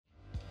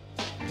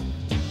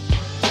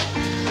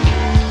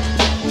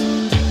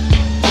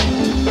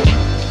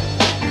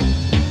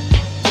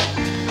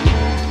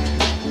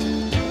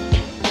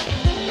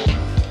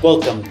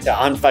Welcome to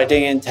On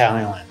Fighting in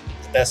Thailand,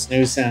 the best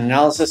news and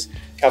analysis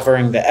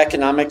covering the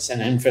economics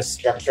and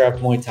infrastructure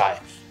of Muay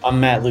Thai. I'm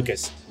Matt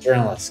Lucas,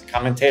 journalist,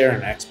 commentator,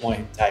 and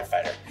ex-Muay Thai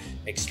fighter.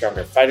 Make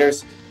stronger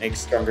fighters, make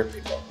stronger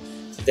people.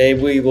 Today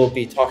we will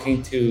be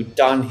talking to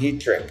Don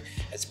Heatrick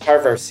as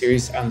part of our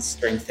series on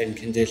strength and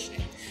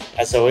conditioning.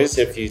 As always,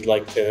 if you'd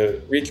like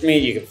to reach me,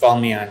 you can follow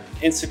me on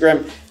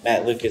Instagram,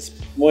 Matt Lucas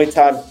Muay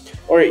Thai,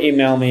 or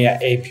email me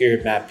at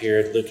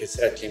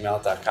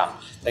a.matt.lucas@gmail.com.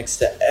 Thanks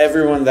to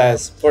everyone that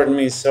has supported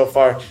me so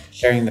far,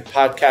 sharing the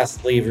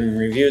podcast, leaving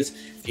reviews.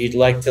 If you'd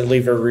like to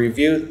leave a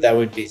review, that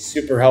would be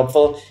super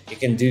helpful. You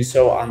can do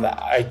so on the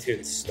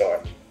iTunes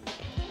store.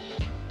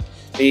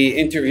 The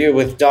interview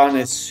with Don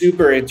is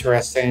super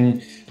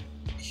interesting.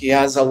 He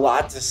has a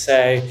lot to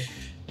say.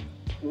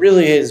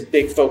 Really, his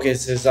big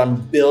focus is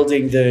on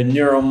building the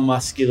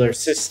neuromuscular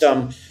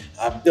system,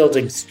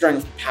 building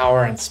strength,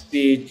 power, and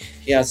speed.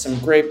 He has some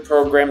great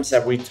programs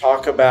that we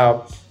talk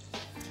about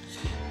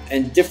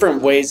and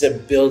different ways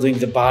of building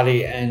the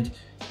body and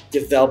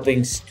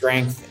developing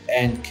strength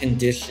and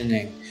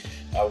conditioning.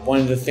 One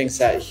of the things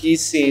that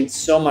he's seen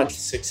so much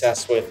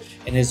success with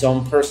in his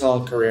own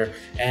personal career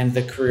and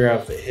the career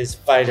of his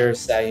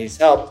fighters that he's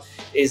helped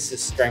is the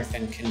strength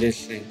and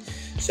conditioning.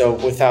 So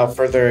without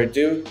further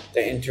ado,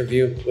 the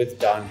interview with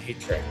Don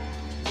Heatrick.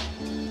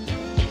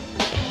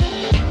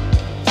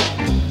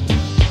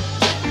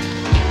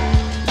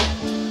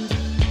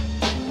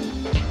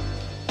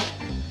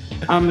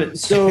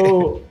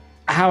 So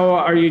how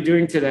are you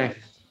doing today?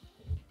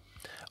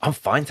 I'm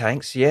fine,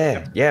 thanks.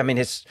 Yeah. I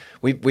mean,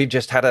 we've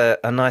just had a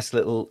nice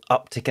little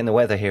uptick in the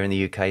weather here in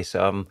the UK,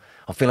 so I'm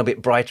feeling a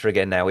bit brighter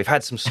again now. We've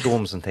had some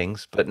storms and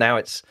things, but now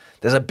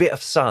there's a bit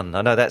of sun.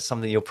 I know that's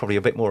something you're probably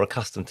a bit more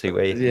accustomed to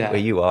where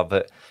you are,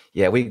 but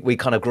yeah, we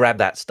kind of grab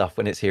that stuff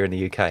when it's here in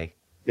the UK.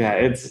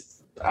 Yeah,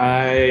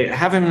 I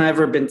haven't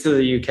ever been to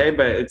the UK,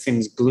 but it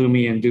seems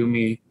gloomy and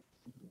doomy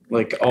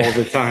like all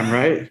the time,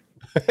 right?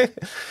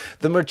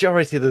 The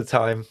majority of the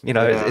time,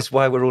 it's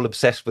why we're all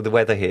obsessed with the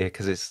weather here,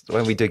 because it's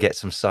when we do get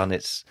some sun,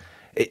 it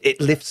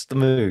lifts the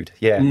mood.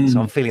 So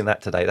I'm feeling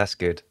that today. That's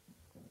good.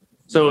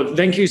 So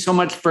thank you so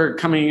much for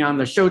coming on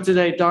the show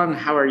today, Don.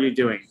 How are you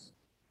doing?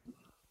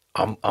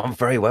 I'm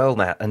very well,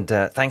 Matt, and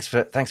thanks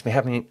for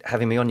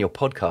having me on your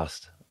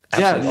podcast.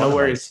 Absolutely. No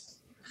worries.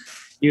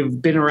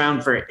 You've been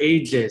around for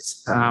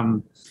ages,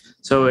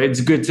 so it's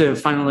good to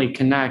finally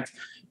connect.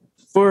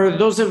 For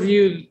those out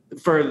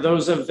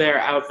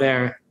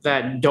there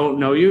that don't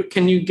know you,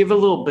 can you give a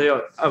little bit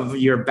of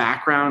your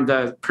background,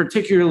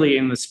 particularly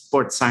in the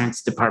sports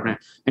science department?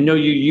 I know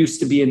you used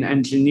to be an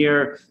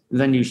engineer,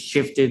 then you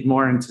shifted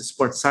more into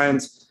sports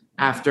science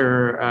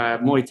after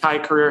Muay Thai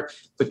career.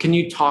 But can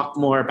you talk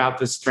more about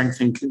the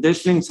strength and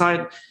conditioning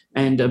side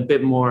and a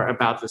bit more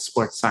about the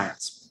sports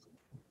science?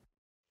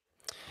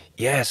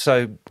 Yeah,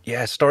 so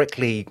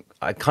historically,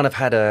 I kind of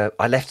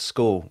I left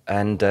school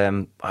and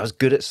I was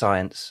good at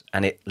science,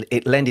 and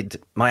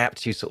my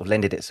aptitude sort of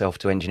lended itself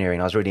to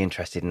engineering. I was really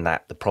interested in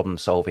that, the problem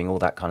solving, all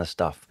that kind of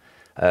stuff.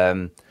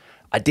 I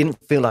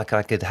didn't feel like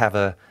I could have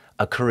a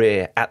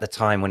career at the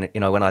time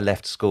when I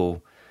left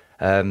school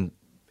in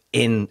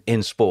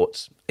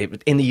sports.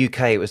 In the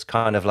UK, it was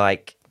kind of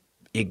like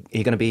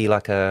you're going to be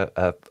like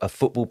a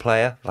football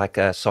player, like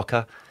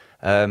soccer,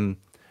 and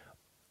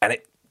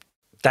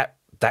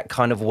that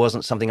kind of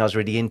wasn't something I was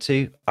really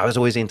into. I was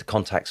always into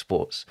contact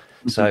sports.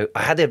 Mm-hmm. So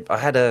I had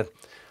a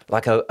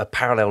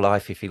parallel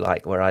life, if you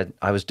like, where I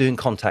was doing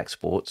contact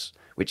sports,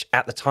 which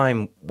at the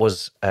time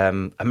was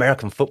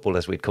American football,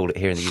 as we'd call it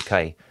here in the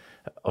UK.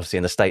 Obviously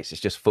in the States,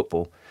 it's just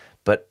football.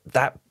 But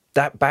that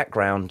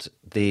background,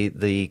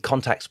 the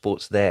contact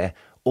sports there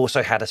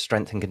also had a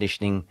strength and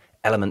conditioning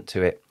element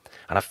to it.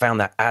 And I found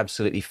that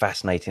absolutely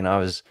fascinating. I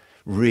was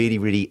really,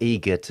 really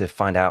eager to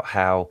find out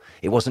how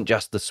it wasn't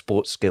just the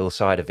sports skill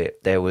side of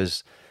it. There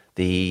was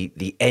the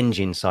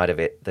engine side of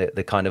it,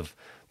 the kind of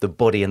the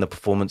body and the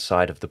performance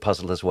side of the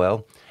puzzle as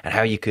well, and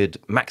how you could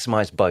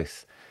maximize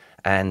both.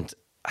 And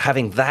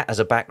having that as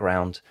a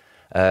background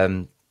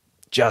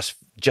just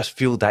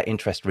fueled that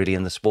interest really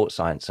in the sports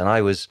science. And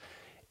I was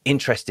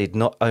interested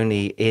not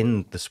only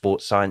in the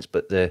sports science,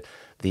 but the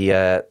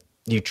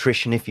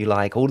nutrition, if you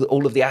like,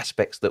 all of the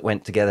aspects that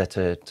went together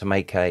to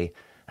make an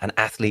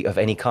athlete of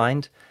any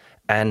kind.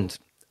 And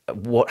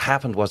what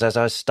happened was, as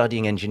I was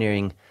studying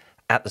engineering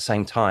at the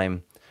same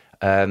time,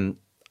 I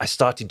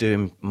started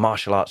doing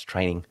martial arts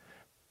training,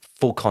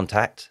 full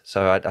contact.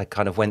 So I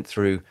kind of went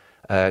through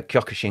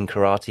Kyokushin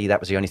karate. That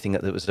was the only thing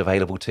that was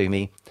available to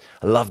me.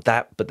 I loved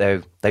that, but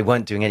they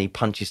weren't doing any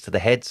punches to the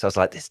head. So I was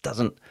like, this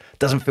doesn't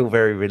feel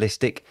very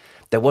realistic.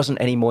 There wasn't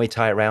any Muay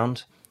Thai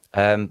around,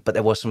 but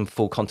there was some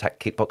full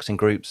contact kickboxing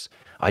groups.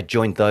 I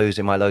joined those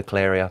in my local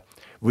area.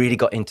 Really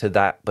got into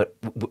that, but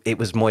it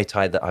was Muay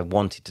Thai that I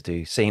wanted to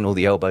do. Seeing all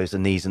the elbows, the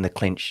knees, and the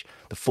clinch,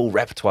 the full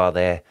repertoire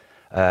there,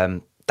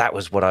 that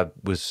was what I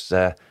was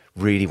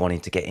really wanting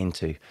to get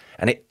into.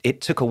 And it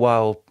took a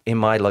while in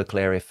my local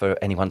area for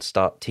anyone to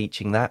start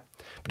teaching that.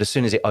 But as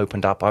soon as it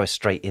opened up, I was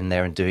straight in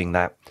there and doing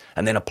that.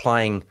 And then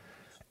applying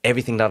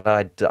everything that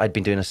I'd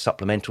been doing as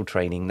supplemental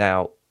training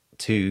now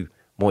to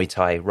Muay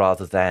Thai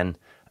rather than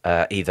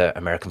either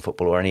American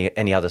football or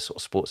any other sort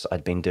of sports that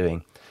I'd been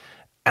doing.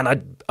 And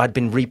I'd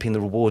been reaping the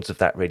rewards of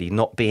that, really,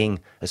 not being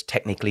as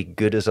technically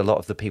good as a lot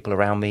of the people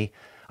around me.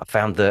 I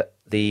found that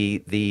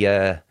the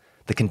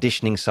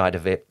conditioning side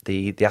of it,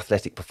 the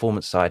athletic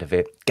performance side of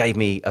it, gave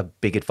me a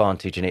big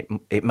advantage,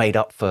 and it made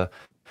up for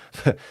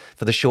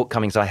the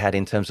shortcomings I had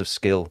in terms of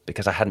skill,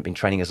 because I hadn't been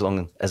training as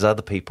long as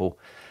other people.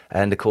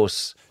 And of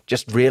course,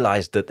 just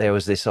realized that there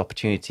was this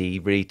opportunity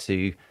really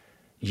to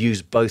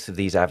use both of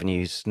these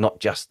avenues, not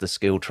just the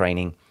skill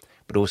training,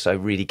 but also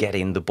really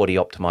getting the body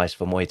optimized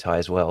for Muay Thai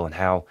as well, and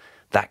how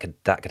that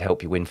could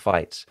help you win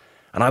fights.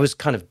 And I was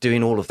kind of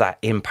doing all of that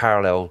in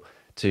parallel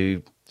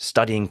to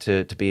studying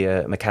to be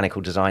a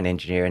mechanical design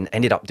engineer, and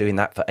ended up doing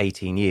that for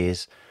 18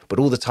 years. But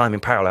all the time in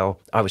parallel,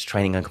 I was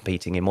training and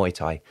competing in Muay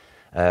Thai.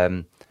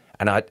 And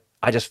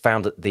I just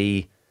found that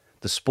the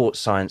sports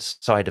science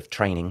side of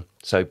training,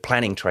 so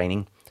planning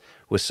training,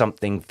 was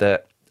something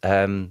that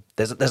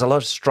there's a lot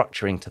of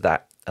structuring to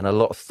that, and a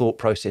lot of thought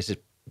processes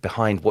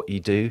behind what you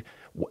do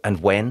and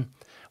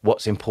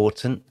what's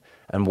important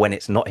and when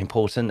it's not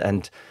important.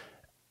 And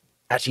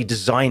actually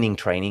designing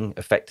training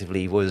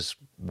effectively was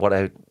what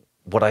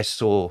I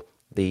saw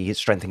the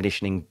strength and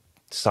conditioning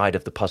side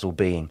of the puzzle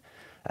being.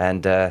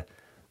 And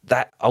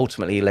that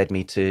ultimately led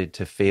me to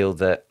feel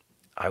that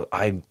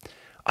I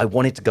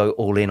wanted to go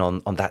all in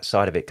on that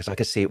side of it, because I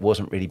could see it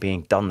wasn't really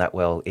being done that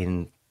well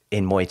in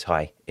Muay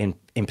Thai in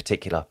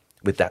particular,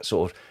 with that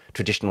sort of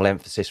traditional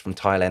emphasis from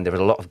Thailand. There were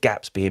a lot of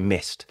gaps being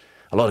missed,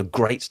 a lot of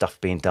great stuff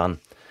being done,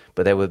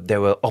 but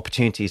there were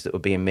opportunities that were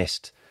being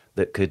missed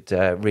that could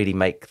really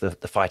make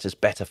the fighters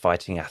better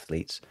fighting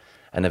athletes.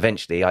 And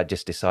eventually I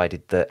just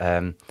decided that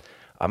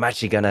I'm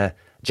actually going to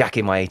jack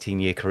in my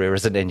 18-year career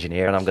as an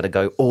engineer, and I'm going to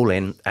go all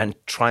in and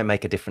try and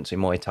make a difference in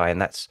Muay Thai.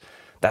 And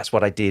that's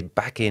what I did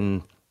back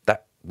in,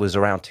 that was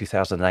around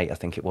 2008, I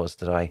think it was,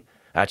 that I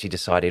actually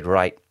decided,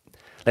 right,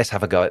 let's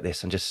have a go at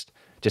this and just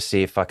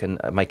see if I can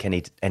make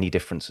any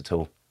difference at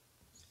all.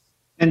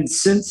 And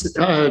since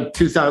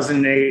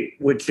 2008,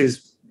 which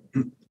is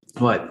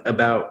what,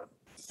 about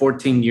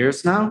 14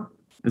 years now?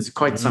 It's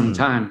quite some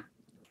time.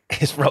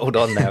 It's rolled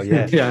on now,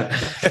 yeah.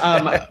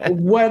 Yeah.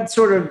 What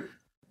sort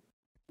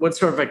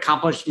of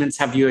accomplishments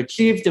have you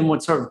achieved, and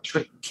what sort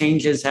of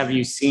changes have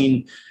you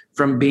seen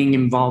from being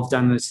involved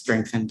on the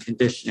strength and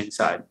conditioning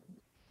side?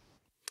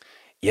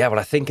 Yeah, well,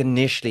 I think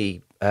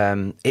initially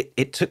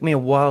it took me a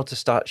while to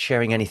start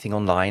sharing anything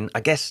online.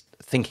 I guess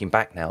thinking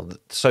back now, the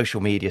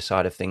social media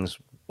side of things,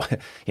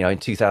 in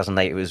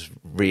 2008, it was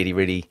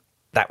really,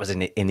 that was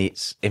in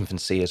its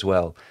infancy as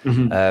well.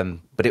 Mm-hmm.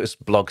 But it was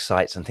blog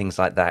sites and things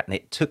like that. And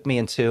it took me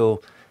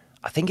until,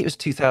 I think it was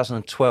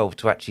 2012,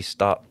 to actually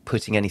start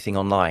putting anything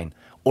online.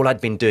 All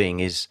I'd been doing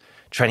is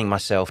training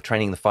myself,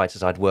 training the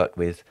fighters I'd worked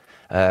with.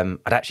 I'd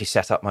actually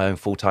set up my own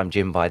full-time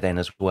gym by then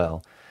as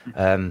well.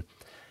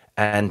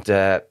 And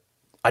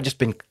I'd just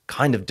been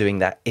kind of doing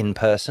that in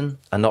person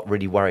and not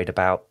really worried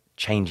about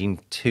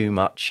changing too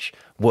much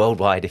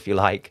worldwide, if you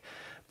like.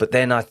 But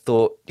then I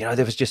thought,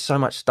 there was just so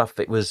much stuff.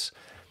 There was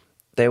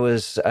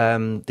I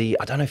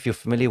don't know if you're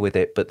familiar with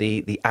it, but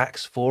the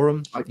Axe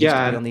forum used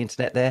to be on the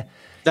internet there.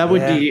 That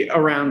would be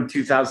around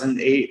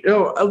 2008.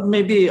 Oh,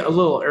 maybe a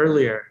little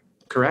earlier,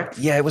 correct?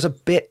 Yeah, it was a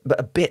bit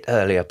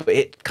earlier, but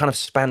it kind of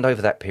spanned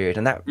over that period,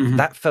 and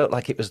that felt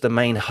like it was the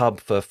main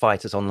hub for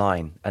fighters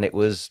online, and it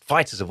was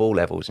fighters of all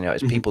levels.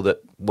 It's people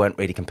that weren't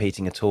really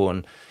competing at all,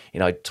 and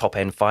top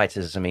end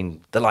fighters. I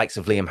mean, the likes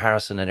of Liam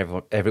Harrison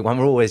and everyone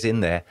were always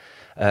in there,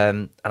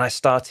 and I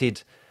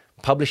started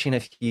publishing a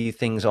few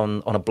things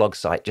on a blog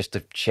site just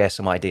to share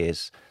some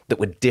ideas that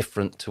were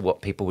different to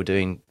what people were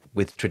doing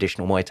with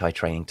traditional Muay Thai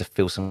training, to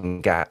fill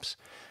some gaps.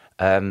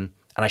 And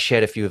I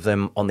shared a few of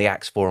them on the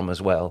Axe forum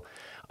as well.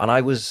 And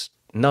I was,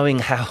 knowing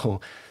how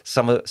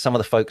some of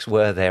the folks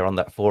were there on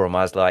that forum,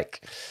 I was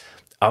like,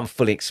 I'm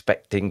fully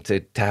expecting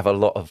to have a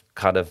lot of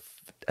kind of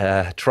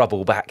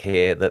trouble back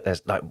here, that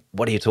there's like,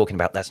 what are you talking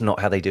about? That's not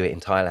how they do it in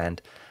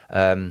Thailand.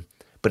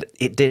 But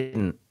it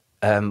didn't.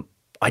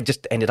 I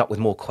just ended up with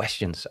more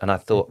questions, and I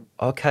thought,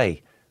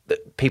 okay,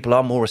 that people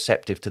are more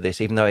receptive to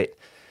this, even though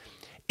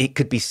it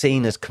could be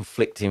seen as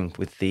conflicting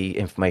with the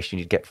information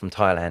you'd get from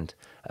Thailand.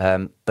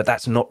 But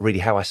that's not really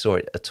how I saw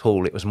it at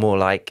all. It was more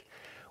like,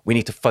 we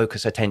need to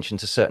focus attention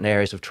to certain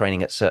areas of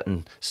training at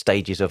certain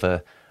stages of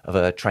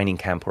a training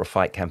camp or a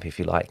fight camp, if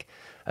you like.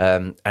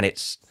 And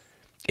it's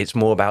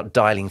more about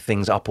dialing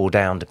things up or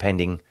down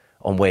depending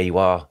on where you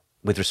are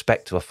with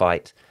respect to a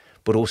fight,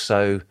 but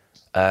also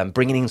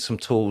bringing in some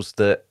tools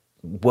that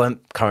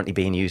weren't currently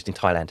being used in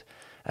Thailand.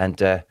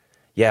 And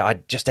I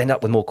just end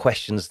up with more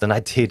questions than I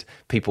did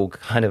people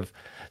kind of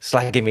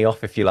slagging me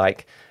off, if you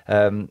like.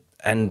 And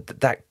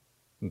that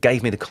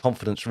gave me the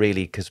confidence,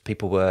 really, because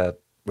people were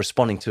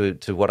responding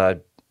to what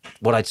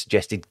I'd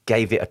suggested,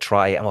 gave it a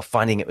try, and were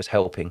finding it was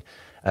helping.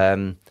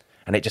 And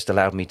it just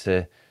allowed me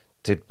to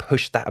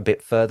push that a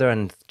bit further,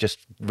 and just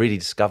really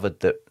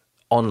discovered that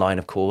online,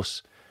 of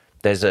course,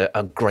 there's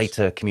a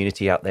greater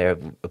community out there.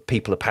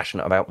 People are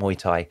passionate about Muay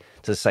Thai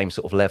to the same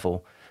sort of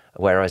level.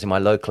 Whereas in my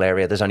local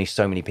area, there's only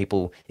so many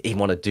people even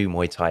want to do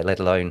Muay Thai, let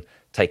alone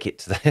take it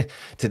to the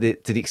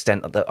to the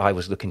extent that I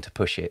was looking to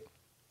push it.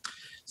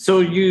 So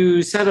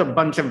you said a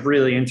bunch of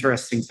really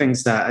interesting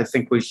things that I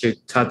think we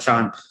should touch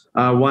on.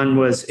 One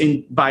was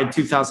by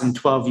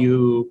 2012,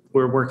 you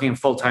were working in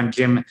full-time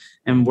gym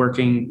and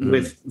working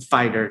with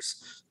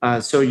fighters.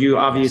 So you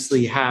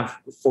obviously have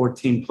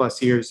 14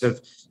 plus years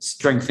of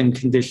strength and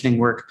conditioning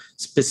work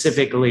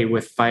specifically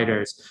with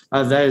fighters.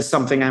 That is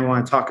something I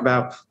want to talk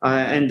about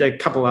and a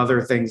couple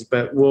other things,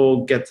 but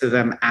we'll get to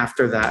them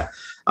after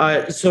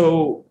that.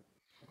 So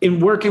in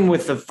working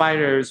with the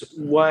fighters,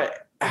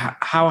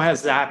 how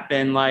has that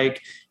been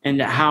like,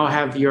 and how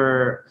have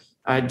your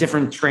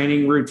different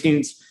training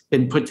routines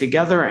been put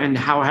together, and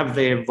how have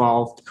they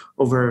evolved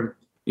over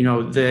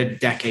the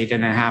decade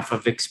and a half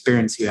of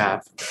experience you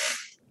have?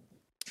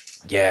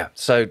 Yeah,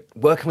 so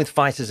working with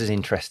fighters is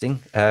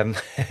interesting.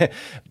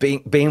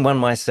 Being one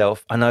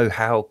myself, I know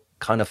how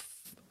kind of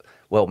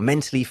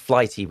mentally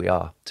flighty we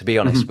are. To be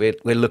honest,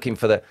 we're looking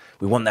for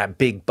we want that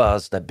big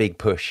buzz, that big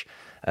push,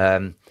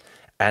 and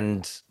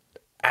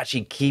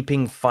actually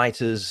keeping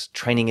fighters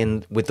training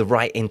in with the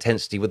right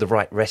intensity, with the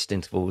right rest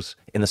intervals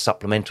in the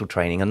supplemental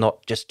training, and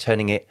not just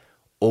turning it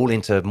all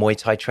into Muay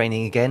Thai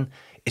training again,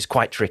 is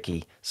quite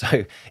tricky.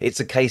 So it's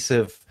a case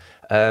of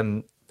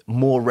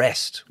more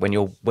rest when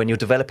you're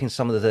developing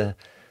some of the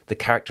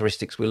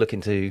characteristics we're looking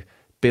to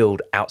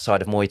build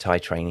outside of Muay Thai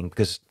training.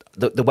 Because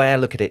the way I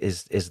look at it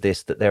is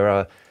this: that there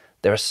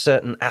are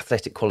certain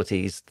athletic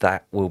qualities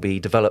that will be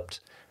developed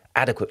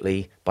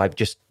adequately by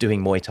just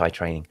doing Muay Thai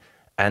training.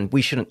 And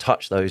we shouldn't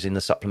touch those in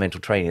the supplemental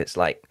training. It's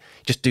like,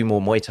 just do more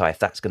Muay Thai if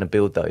that's going to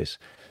build those.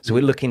 So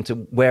we're looking to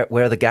where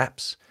are the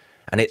gaps,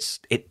 and it's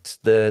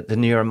the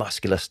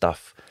neuromuscular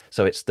stuff.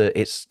 So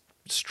it's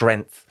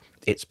strength,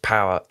 it's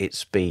power, it's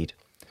speed,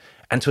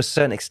 and to a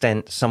certain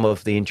extent, some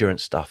of the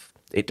endurance stuff.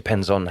 It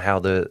depends on how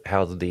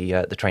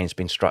the training's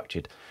been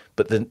structured.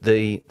 But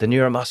the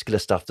neuromuscular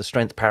stuff, the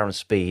strength, power, and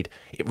speed,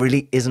 it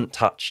really isn't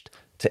touched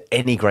to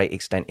any great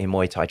extent in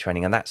Muay Thai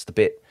training, and that's the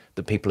bit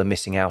that people are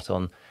missing out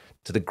on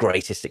to the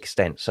greatest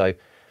extent. So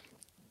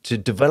to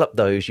develop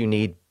those, you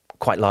need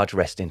quite large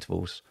rest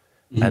intervals.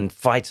 And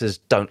fighters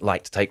don't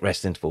like to take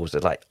rest intervals.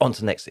 They're like, on to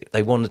the next.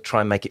 They want to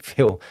try and make it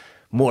feel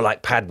more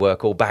like pad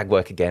work or bag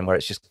work again, where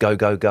it's just go,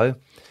 go, go.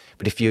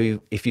 But if you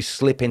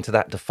slip into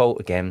that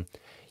default again,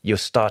 you're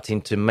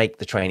starting to make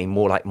the training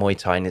more like Muay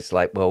Thai. And it's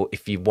like, well,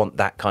 if you want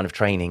that kind of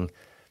training,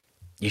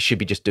 you should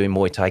be just doing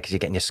Muay Thai, because you're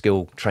getting your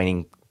skill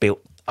training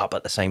built up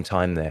at the same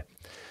time there.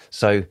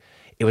 So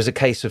it was a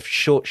case of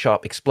short,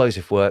 sharp,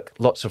 explosive work,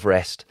 lots of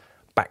rest,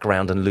 back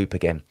around and loop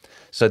again.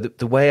 So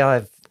the way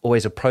I've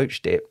always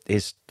approached it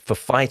is, for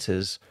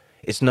fighters,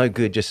 it's no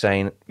good just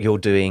saying you're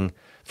doing,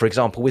 for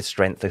example, with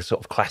strength, the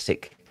sort of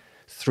classic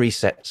 3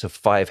 sets of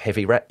 5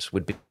 heavy reps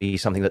would be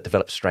something that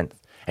develops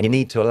strength. And you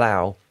need to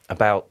allow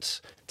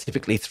about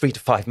typically 3 to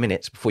 5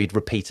 minutes before you'd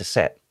repeat a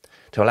set,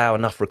 to allow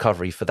enough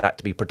recovery for that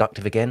to be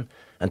productive again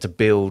and to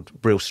build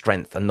real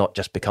strength and not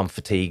just become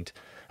fatigued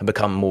and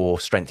become more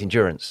strength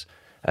endurance.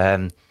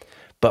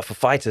 But for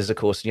fighters, of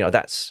course,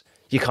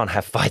 you can't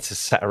have fighters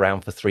sat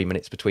around for 3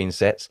 minutes between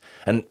sets.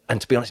 And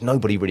to be honest,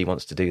 nobody really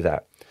wants to do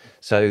that.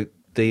 So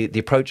the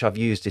approach I've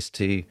used is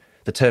the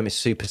term is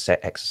superset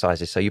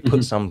exercises. So you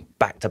put some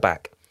back to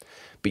back,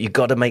 but you've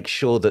got to make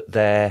sure that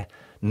they're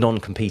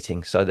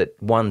non-competing, so that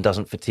one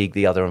doesn't fatigue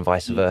the other and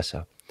vice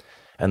versa.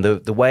 And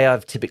the way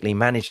I've typically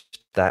managed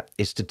that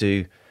is to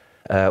do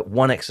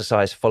one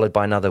exercise followed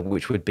by another,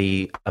 which would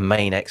be a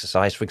main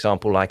exercise, for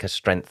example, like a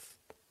strength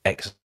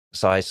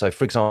exercise. So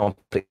for example,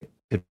 it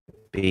could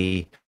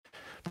be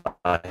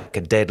like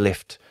a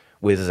deadlift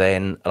with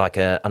then like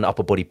an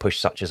upper body push,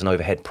 such as an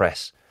overhead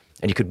press.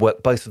 And you could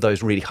work both of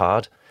those really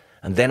hard.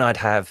 And then I'd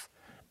have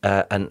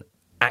an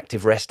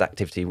active rest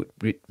activity,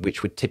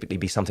 which would typically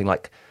be something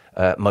like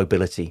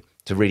mobility,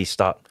 to really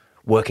start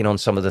working on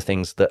some of the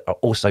things that are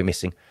also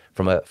missing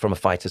from a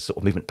fighter's sort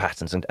of movement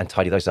patterns, and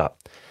tidy those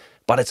up.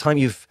 By the time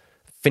you've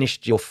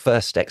finished your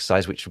first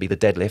exercise, which would be the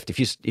deadlift,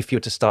 if you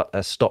were to start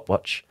a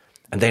stopwatch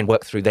and then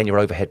work through then your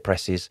overhead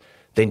presses,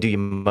 then do your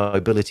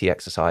mobility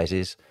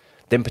exercises,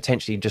 then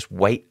potentially just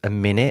wait a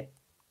minute,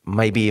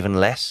 maybe even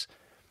less,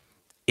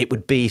 it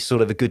would be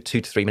sort of a good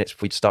 2 to 3 minutes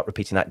before you start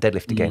repeating that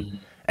deadlift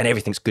again, and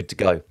everything's good to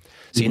go.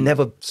 So you're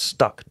never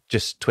stuck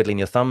just twiddling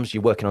your thumbs.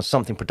 You're working on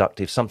something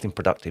productive,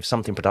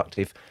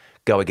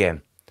 go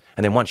again.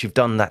 And then once you've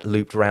done that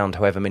looped round,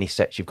 however many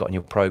sets you've got in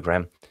your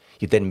program,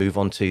 you then move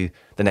on to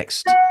the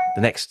next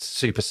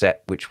superset,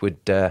 which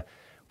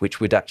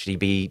would actually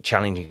be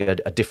challenging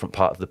a different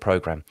part of the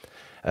program,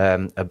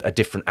 a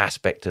different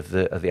aspect of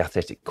the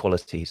athletic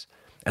qualities.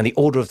 And the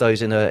order of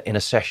those in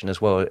a session as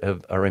well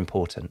are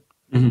important.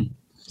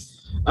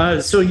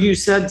 So you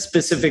said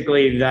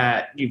specifically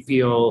that you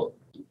feel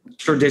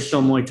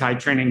traditional Muay Thai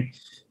training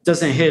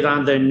doesn't hit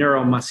on the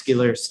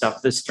neuromuscular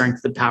stuff, the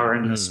strength, the power,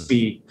 and the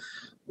speed.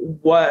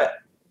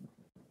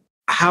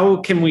 How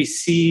can we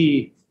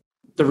see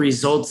the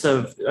results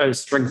of a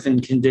strength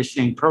and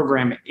conditioning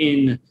program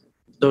in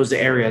those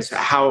areas?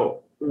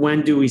 How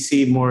when do we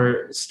see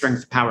more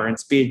strength, power, and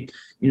speed?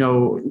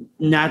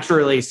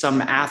 Naturally,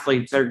 some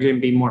athletes are going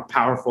to be more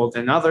powerful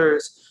than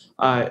others.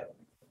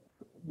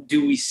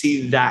 Do we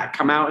see that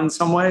come out in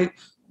some way?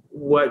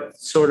 What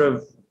sort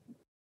of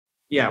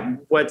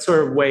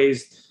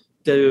ways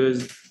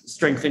does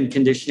strength and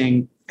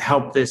conditioning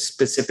help this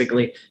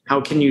specifically?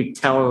 How can you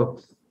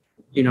tell,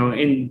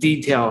 in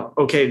detail,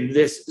 okay,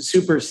 this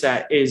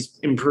superset is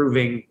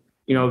improving,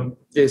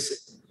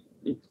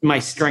 my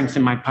strength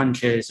in my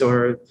punches,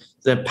 or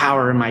the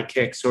power in my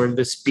kicks, or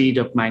the speed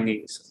of my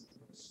knees?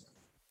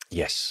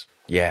 Yes.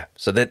 Yeah.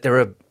 So there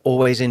are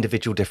always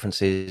individual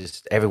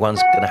differences.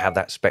 Everyone's going to have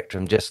that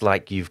spectrum, just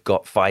like you've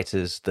got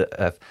fighters that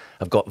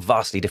have got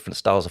vastly different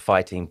styles of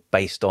fighting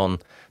based on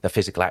their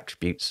physical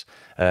attributes,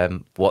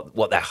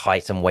 what their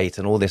height and weight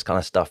and all this kind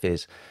of stuff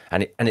is.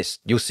 And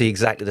you'll see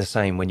exactly the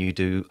same when you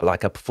do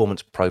like a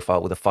performance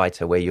profile with a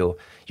fighter, where you're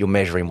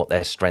measuring what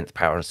their strength,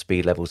 power, and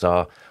speed levels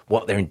are,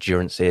 what their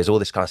endurance is, all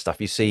this kind of stuff.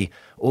 You see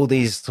all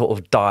these sort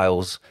of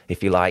dials,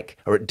 if you like,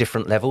 are at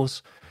different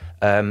levels.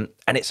 And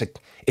it's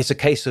a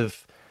case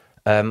of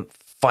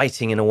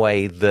fighting in a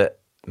way that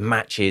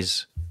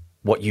matches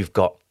what you've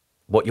got,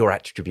 what your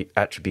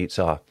attributes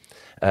are.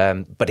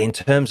 But in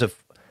terms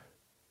of,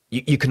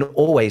 you can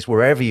always,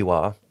 wherever you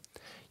are,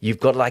 you've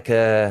got like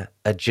a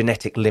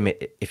genetic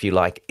limit, if you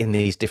like, in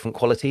these different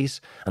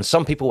qualities. And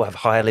some people will have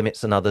higher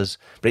limits than others,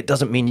 but it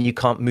doesn't mean you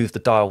can't move the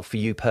dial for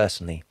you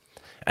personally.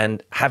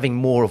 And having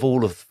more of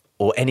all of,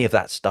 or any of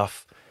that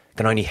stuff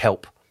can only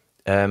help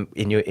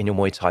in your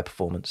Muay Thai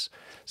performance.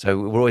 So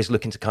we're always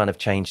looking to kind of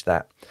change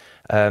that.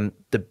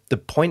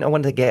 The point I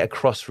wanted to get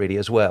across really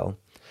as well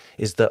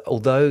is that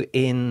although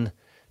in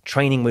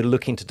training we're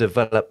looking to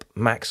develop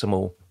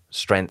maximal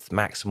strength,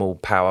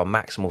 maximal power,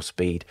 maximal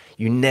speed,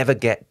 you never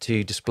get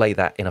to display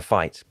that in a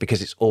fight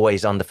because it's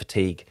always under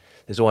fatigue.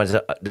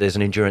 There's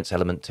an endurance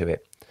element to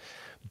it.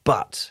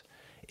 But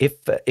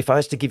if I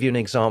was to give you an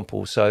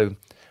example, so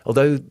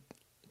although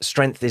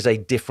strength is a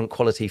different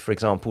quality, for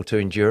example, to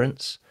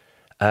endurance,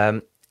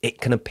 it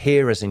can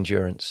appear as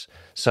endurance.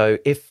 So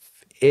if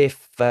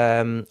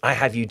I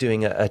have you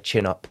doing a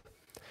chin up,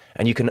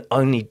 and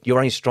you're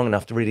only strong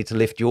enough to really to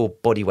lift your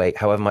body weight,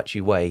 however much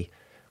you weigh,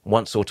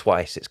 once or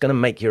twice, it's going to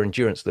make your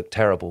endurance look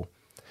terrible.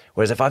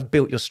 Whereas if I've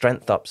built your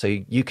strength up so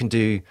you can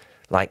do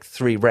like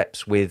 3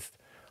 reps with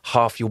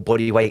half your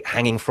body weight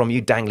hanging from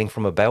you, dangling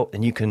from a belt,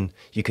 and you can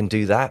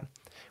do that.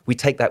 We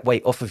take that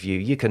weight off of you.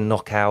 You can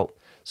knock out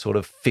sort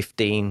of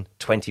 15,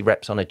 20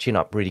 reps on a chin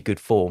up, really good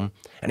form,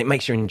 and it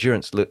makes your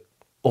endurance look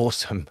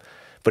awesome.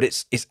 But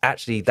it's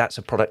actually, that's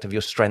a product of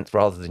your strength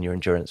rather than your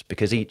endurance,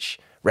 because each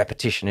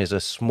repetition is a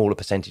smaller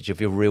percentage of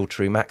your real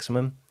true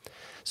maximum.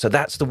 So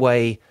that's the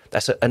way,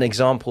 that's an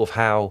example of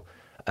how,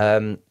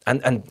 and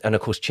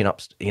of course chin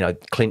ups,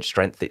 clinch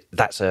strength,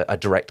 that's a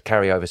direct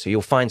carryover. So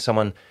you'll find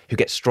someone who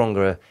gets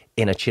stronger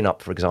in a chin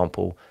up, for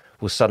example,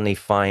 will suddenly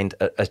find,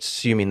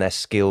 assuming their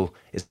skill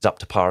is up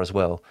to par as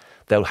well,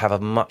 they'll have a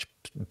much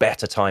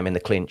better time in the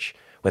clinch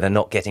where they're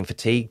not getting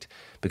fatigued,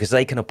 because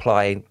they can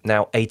apply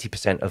now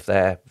 80% of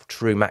their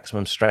true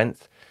maximum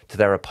strength to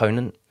their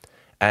opponent.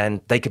 And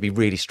they could be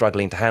really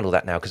struggling to handle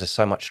that now because they're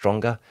so much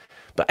stronger.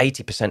 But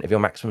 80% of your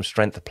maximum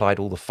strength applied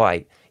all the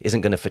fight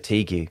isn't going to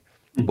fatigue you.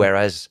 Mm-hmm.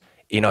 Whereas,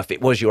 if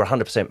it was your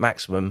 100%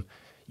 maximum,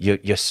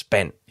 you're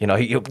spent.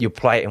 You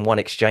play it in one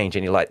exchange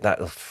and you're like,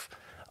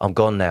 I'm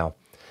gone now.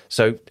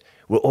 So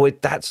we're always,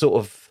 that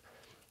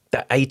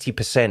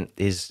 80%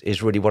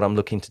 is really what I'm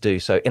looking to do.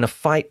 So in a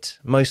fight,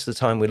 most of the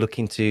time we're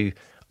looking to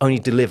only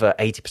deliver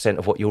 80%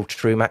 of what your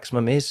true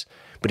maximum is.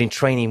 But in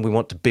training, we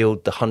want to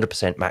build the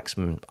 100%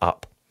 maximum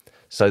up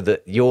so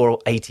that your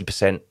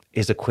 80%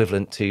 is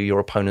equivalent to your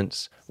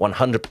opponent's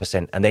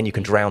 100%. And then you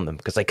can drown them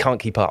because they can't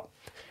keep up,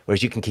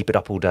 whereas you can keep it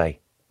up all day.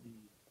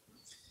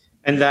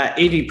 And that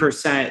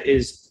 80%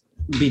 is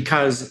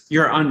because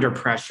you're under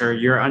pressure,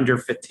 you're under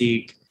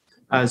fatigue.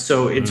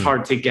 So it's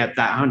hard to get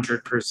that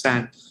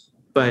 100%.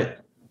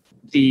 But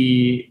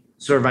the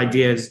sort of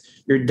idea is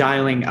you're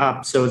dialing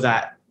up so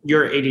that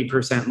your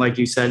 80%, like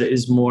you said,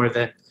 is more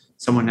than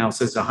someone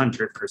else's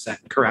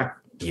 100%, correct?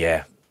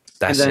 Yeah,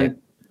 that's it.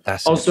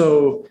 That's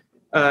also,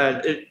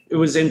 it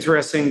was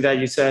interesting that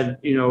you said,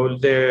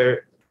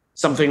 there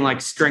something like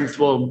strength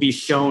will be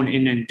shown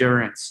in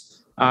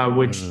endurance,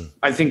 which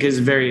I think is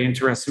very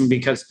interesting,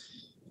 because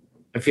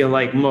I feel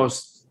like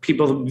most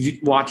people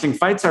watching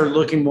fights are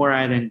looking more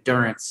at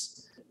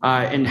endurance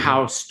and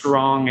how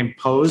strong and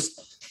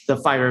posed the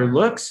fighter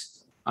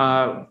looks,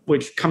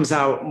 which comes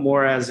out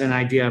more as an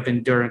idea of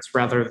endurance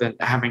rather than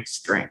having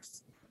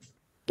strength.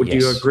 Would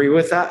you agree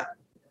with that?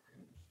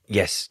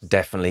 Yes,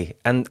 definitely.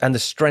 And the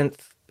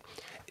strength,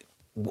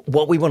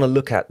 what we want to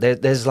look at,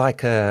 there's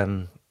like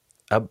a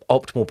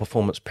optimal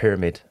performance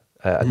pyramid.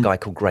 A guy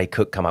called Gray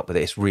Cook come up with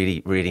it. It's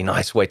really, really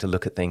nice way to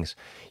look at things.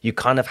 You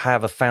kind of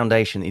have a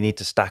foundation that you need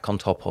to stack on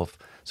top of.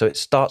 So it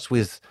starts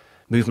with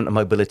movement and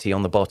mobility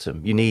on the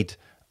bottom. You need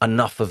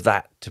enough of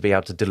that to be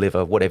able to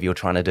deliver whatever you're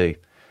trying to do.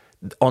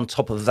 On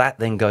top of that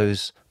then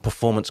goes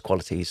performance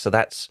qualities. So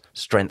that's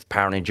strength,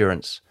 power, and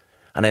endurance.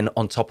 And then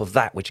on top of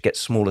that, which gets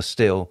smaller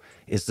still,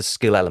 is the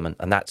skill element.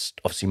 And that's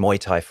obviously Muay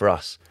Thai for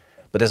us.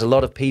 But there's a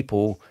lot of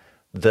people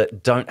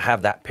that don't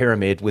have that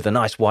pyramid with a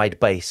nice wide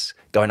base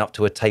going up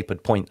to a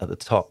tapered point at the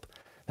top.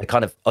 They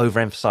kind of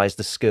overemphasize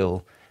the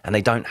skill, and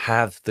they don't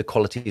have the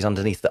qualities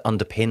underneath that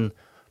underpin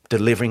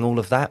delivering all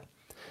of that.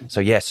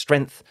 So yeah,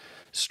 strength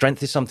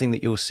is something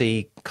that you'll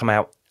see come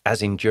out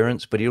as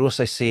endurance, but you'll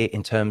also see it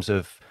in terms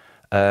of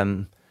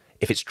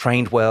if it's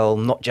trained well,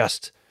 not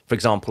just, for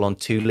example, on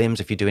two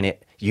limbs. If you're doing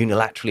it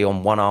unilaterally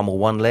on one arm or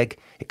one leg,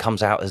 it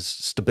comes out as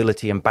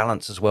stability and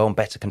balance as well, and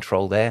better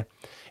control there.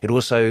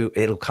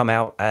 It'll come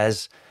out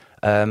as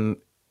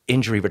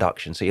injury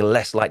reduction, so you're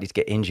less likely to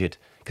get injured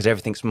because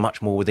everything's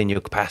much more within your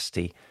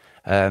capacity.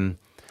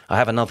 I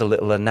have another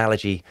little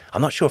analogy.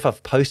 I'm not sure if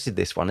I've posted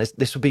this one.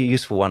 This would be a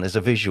useful one as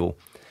a visual.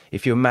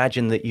 If you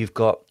imagine that you've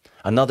got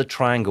another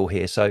triangle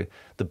here, so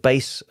the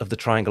base of the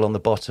triangle on the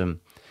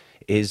bottom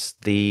is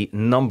the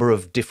number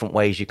of different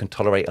ways you can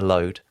tolerate a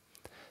load.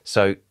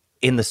 So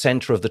in the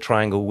center of the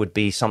triangle would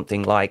be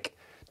something like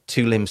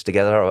two limbs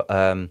together,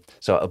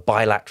 so a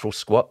bilateral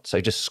squat,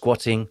 so just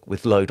squatting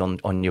with load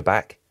on your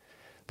back.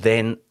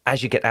 Then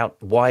as you get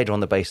out wider on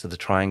the base of the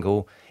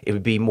triangle, it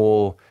would be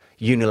more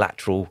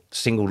unilateral,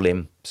 single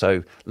limb,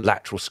 so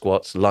lateral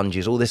squats,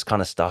 lunges, all this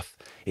kind of stuff.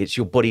 It's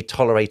your body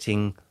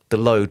tolerating the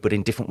load, but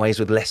in different ways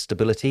with less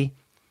stability.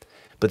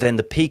 But then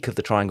the peak of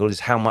the triangle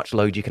is how much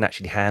load you can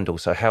actually handle,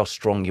 so how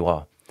strong you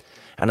are.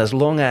 And as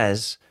long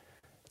as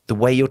the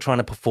way you're trying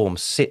to perform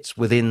sits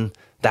within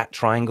that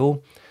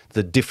triangle,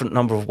 the different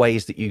number of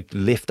ways that you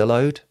lift a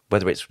load,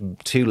 whether it's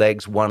two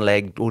legs, one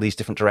leg, all these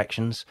different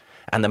directions,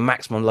 and the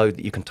maximum load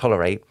that you can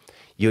tolerate,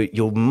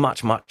 you're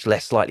much, much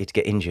less likely to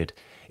get injured.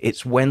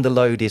 It's when the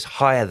load is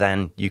higher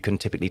than you can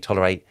typically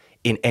tolerate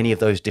in any of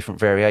those different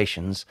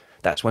variations,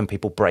 that's when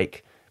people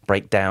break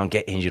down,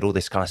 get injured, all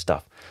this kind of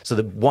stuff. So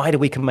the wider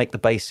we can make the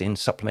base in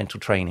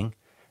supplemental training,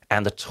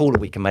 and the taller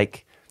we can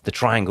make the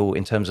triangle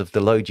in terms of the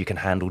load you can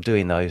handle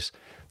doing those,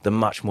 the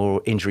much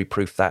more injury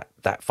proof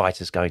that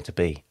fighter's going to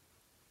be.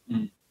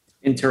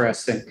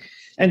 Interesting.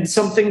 And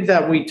something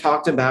that we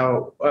talked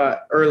about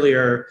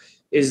earlier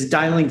is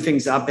dialing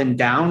things up and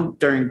down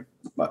during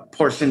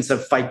portions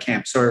of fight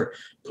camps or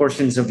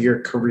portions of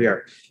your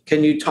career.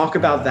 Can you talk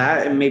about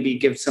that and maybe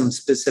give some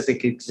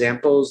specific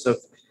examples of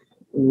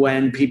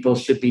when people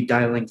should be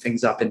dialing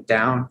things up and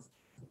down?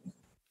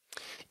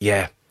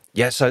 Yeah.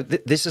 So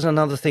this is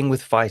another thing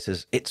with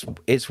fighters.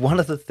 It's one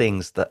of the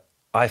things that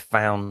I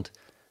found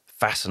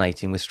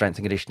fascinating with strength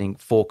and conditioning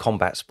for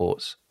combat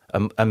sports,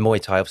 and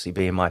Muay Thai obviously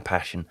being my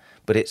passion.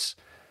 But it's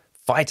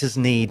fighters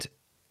need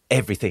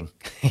everything.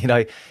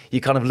 You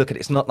kind of look at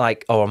it. It's not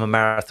like, oh, I'm a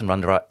marathon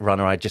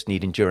runner, I just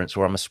need endurance,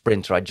 or I'm a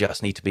sprinter, I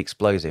just need to be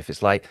explosive.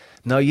 It's like,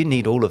 no, you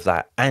need all of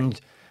that, and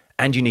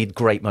you need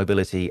great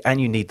mobility,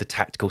 and you need the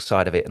tactical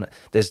side of it. And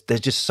there's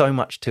just so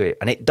much to it,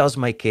 and it does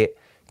make it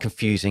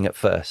confusing at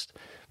first.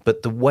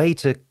 But the way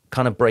to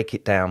kind of break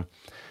it down,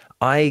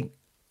 I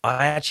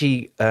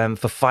actually,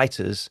 for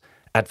fighters,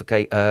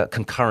 advocate a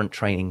concurrent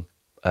training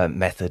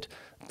method.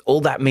 All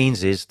that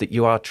means is that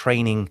you are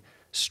training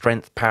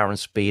strength, power, and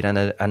speed, and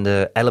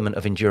an element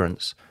of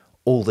endurance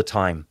all the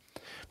time.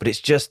 But it's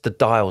just the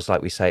dials,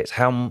 like we say. It's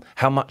how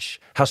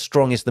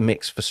strong is the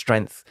mix for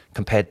strength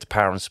compared to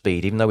power and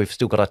speed, even though we've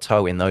still got our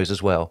toe in those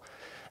as well.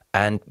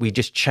 And we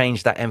just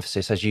change that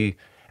emphasis as you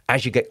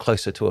get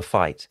closer to a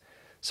fight.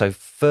 So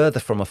further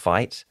from a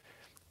fight,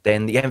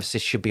 then the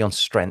emphasis should be on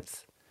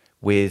strength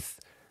with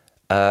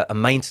a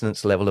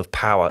maintenance level of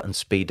power and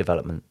speed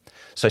development.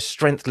 So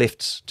strength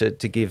lifts, to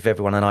give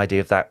everyone an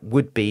idea of that,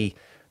 would be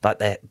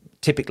like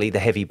typically the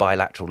heavy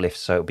bilateral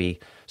lifts. So it'll be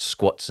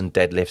squats and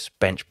deadlifts,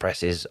 bench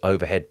presses,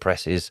 overhead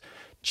presses,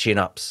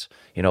 chin-ups,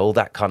 all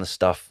that kind of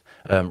stuff,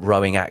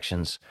 rowing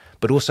actions.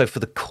 But also for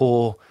the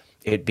core,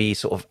 it'd be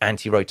sort of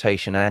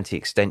anti-rotation and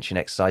anti-extension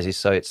exercises.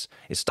 So it's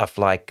stuff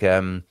like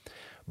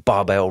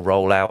barbell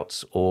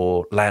rollouts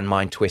or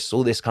landmine twists,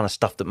 all this kind of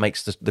stuff that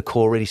makes the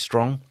core really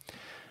strong.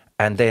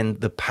 And then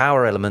the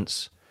power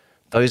elements,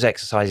 those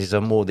exercises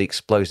are more the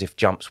explosive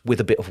jumps with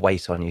a bit of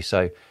weight on you.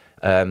 So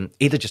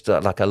either just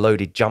like a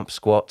loaded jump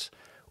squat,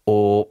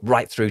 or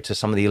right through to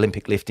some of the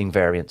Olympic lifting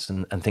variants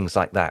and things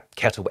like that,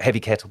 heavy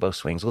kettlebell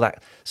swings, all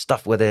that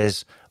stuff where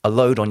there's a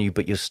load on you,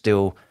 but you're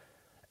still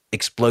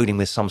exploding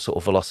with some sort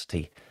of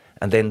velocity.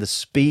 And then the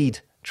speed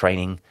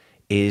training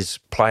is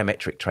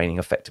plyometric training,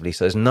 effectively.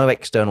 So there's no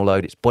external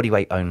load, it's body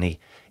weight only.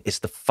 It's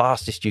the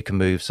fastest you can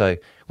move. So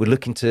we're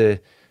looking to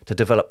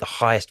develop the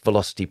highest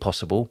velocity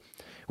possible,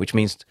 which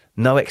means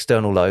no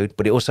external load,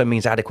 but it also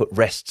means adequate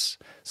rests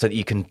so that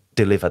you can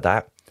deliver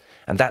that.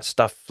 And that's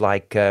stuff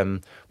like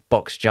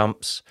box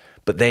jumps,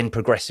 but then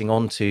progressing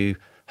on to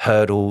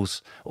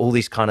hurdles, all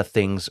these kind of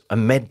things,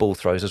 and med ball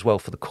throws as well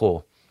for the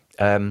core.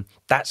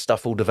 That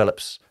stuff all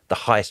develops the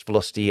highest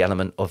velocity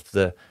element of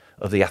the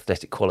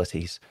athletic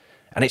qualities.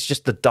 And it's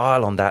just the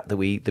dial on that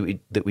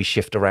we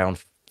shift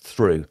around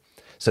through.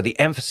 So the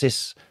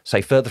emphasis,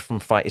 say further from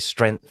fight, is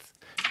strength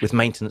with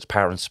maintenance,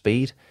 power, and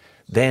speed.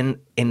 Then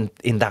in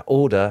that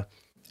order,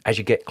 as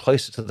you get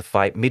closer to the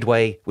fight,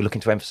 midway, we're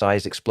looking to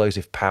emphasize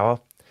explosive power.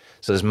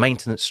 So there's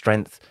maintenance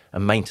strength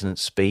and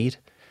maintenance speed.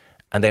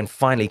 And then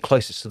finally,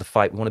 closest to the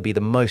fight, we want to be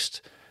the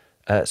most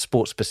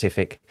sport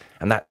specific,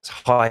 and that's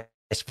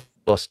highest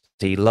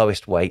velocity,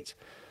 lowest weight.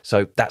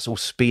 So that's all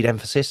speed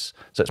emphasis.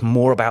 So it's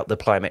more about the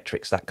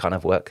plyometrics, that kind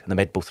of work, and the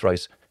med ball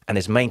throws. And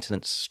there's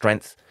maintenance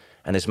strength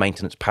and there's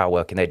maintenance power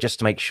work in there, just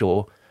to make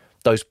sure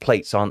those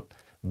plates aren't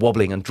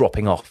wobbling and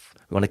dropping off.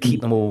 We want to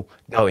keep them all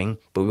going,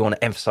 but we want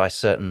to emphasize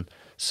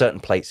certain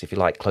plates, if you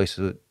like,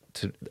 closer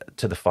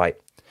to the fight.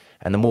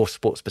 And the more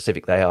sport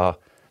specific they are,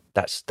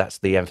 that's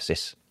the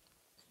emphasis.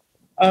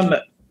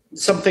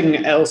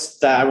 Something else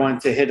that I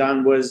wanted to hit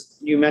on was,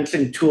 you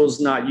mentioned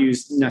tools not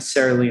used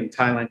necessarily in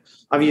Thailand.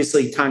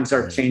 Obviously, times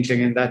are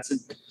changing, and that's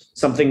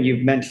something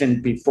you've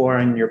mentioned before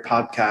in your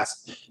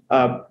podcast.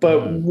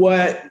 But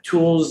what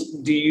tools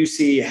do you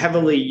see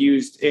heavily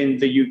used in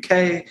the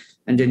UK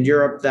and in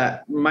Europe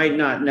that might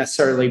not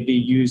necessarily be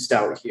used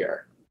out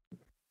here?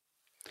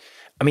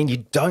 I mean, you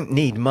don't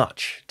need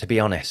much, to be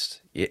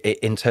honest,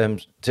 in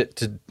terms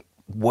to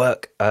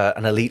work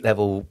an elite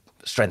level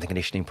strength and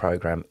conditioning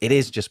program. It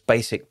is just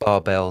basic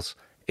barbells,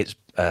 it's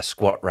a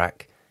squat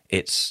rack,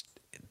 it's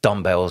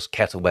dumbbells,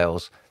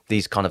 kettlebells,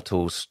 these kind of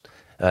tools,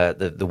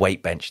 the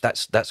weight bench.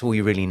 That's all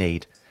you really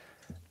need.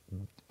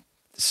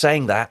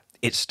 Saying that,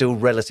 it's still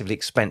relatively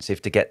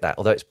expensive to get that,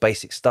 although it's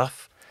basic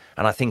stuff.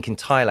 And I think in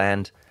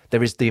Thailand,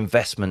 there is the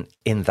investment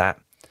in that.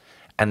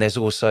 And there's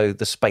also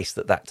the space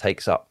that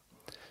takes up.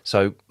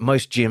 So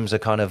most gyms are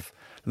kind of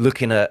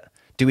looking at,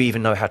 do we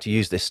even know how to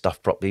use this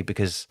stuff properly?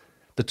 Because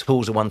the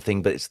tools are one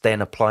thing, but it's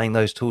then applying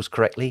those tools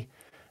correctly.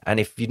 And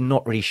if you're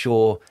not really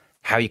sure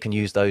how you can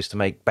use those to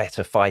make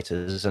better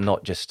fighters and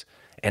not just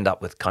end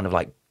up with kind of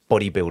like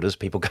bodybuilders,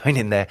 people going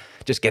in there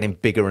just getting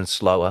bigger and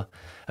slower,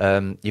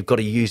 you've got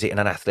to use it in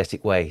an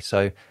athletic way.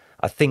 So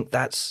I think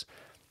that's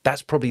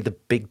probably the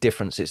big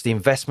difference. It's the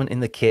investment in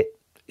the kit,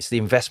 it's the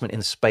investment in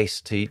the space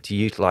to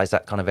utilize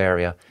that kind of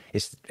area,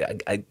 it's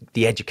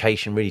the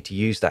education really to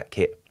use that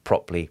kit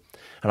properly.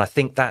 And I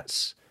think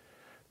that's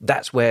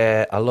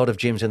where a lot of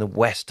gyms in the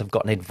West have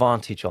got an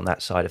advantage on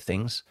that side of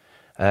things,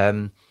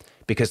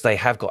 because they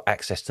have got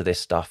access to this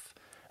stuff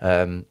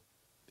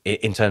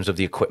in terms of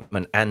the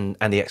equipment and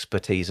the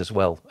expertise as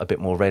well, a bit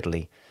more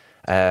readily.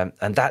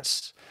 And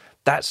that's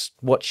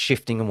what's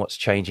shifting and what's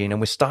changing.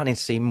 And we're starting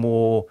to see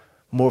more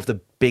of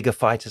the bigger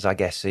fighters, I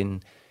guess,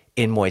 in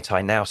Muay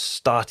Thai now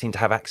starting to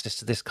have access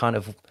to this kind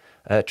of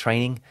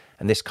training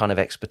and this kind of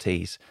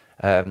expertise.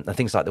 And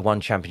things like the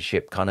One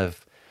Championship kind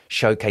of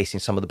showcasing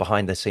some of the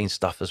behind the scenes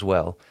stuff as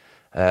well.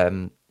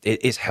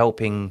 It is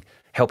helping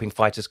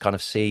fighters kind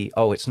of see,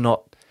 oh, it's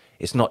not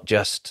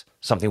just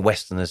something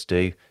Westerners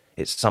do.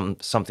 It's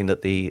something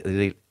that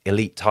the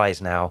elite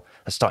Thais now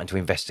are starting to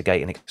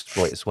investigate and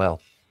exploit as well.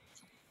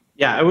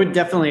 Yeah, I would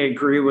definitely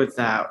agree with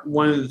that.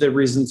 One of the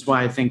reasons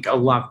why I think a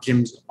lot of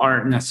gyms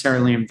aren't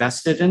necessarily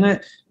invested in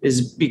it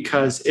is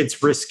because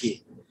it's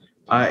risky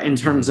in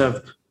terms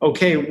of,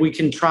 okay, we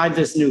can try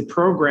this new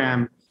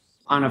program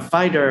on a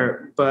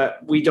fighter, but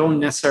we don't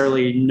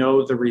necessarily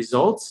know the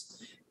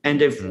results.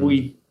 And if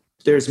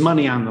there's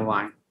money on the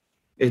line,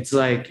 it's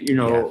like,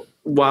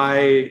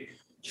 why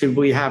should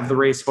we have the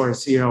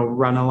racehorse,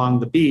 run along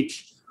the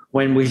beach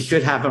when we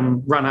should have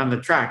him run on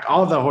the track?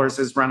 All the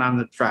horses run on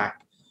the track.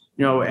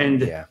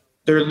 They're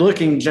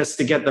looking just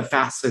to get the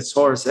fastest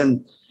horse.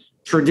 And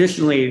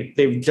traditionally,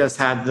 they've just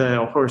had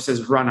the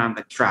horses run on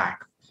the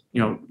track.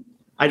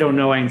 I don't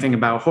know anything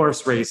about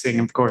horse racing,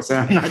 of course.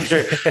 I'm not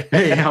sure,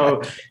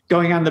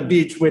 going on the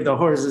beach with the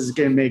horse is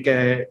going to make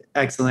an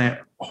excellent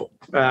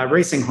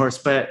racing horse.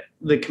 But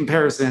the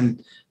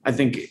comparison, I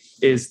think,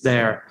 is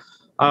there.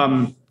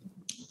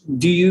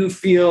 Do you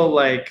feel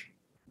like,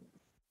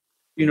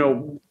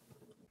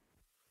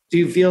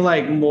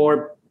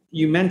 more,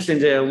 you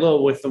mentioned it a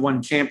little with the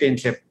One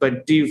Championship,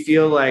 but do you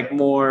feel like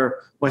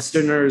more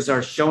Westerners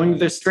are showing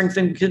the strength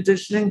and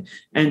conditioning?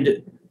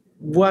 And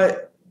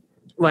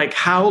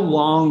how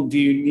long do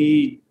you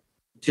need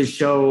to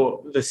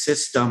show the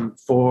system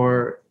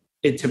for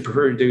it to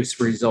produce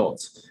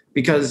results?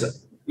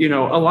 Because, a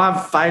lot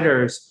of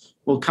fighters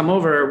will come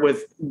over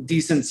with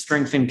decent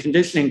strength and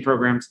conditioning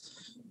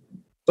programs,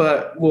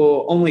 but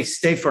will only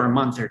stay for a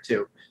month or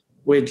two,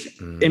 which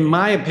in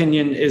my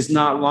opinion is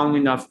not long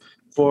enough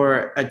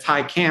for a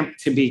Thai camp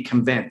to be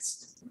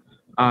convinced,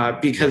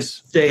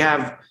 because they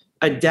have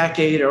a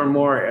decade or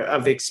more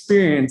of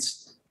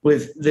experience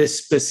with this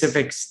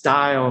specific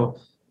style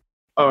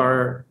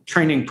or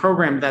training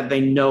program that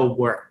they know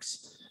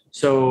works.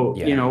 So,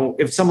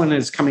 if someone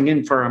is coming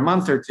in for a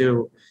month or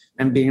two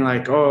and being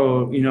like,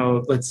 oh,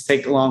 let's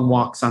take long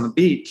walks on the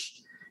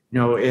beach,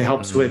 it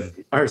helps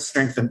with our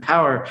strength and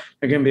power,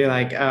 they're going to be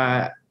like,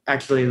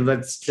 actually,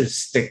 let's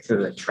just stick to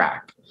the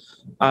track.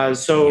 How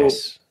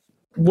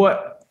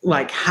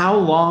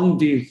long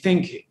do you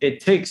think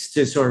it takes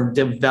to sort of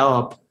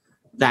develop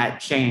that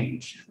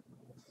change?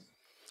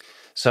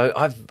 So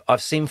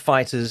I've seen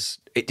fighters,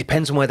 it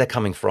depends on where they're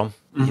coming from.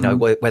 you know,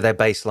 where their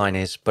baseline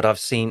is. But I've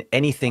seen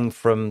anything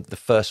from the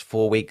first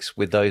 4 weeks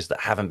with those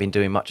that haven't been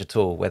doing much at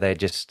all, where they're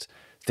just,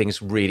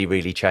 things really,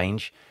 really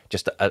change.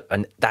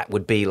 And that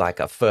would be like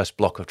a first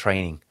block of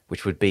training,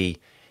 which would be,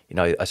 you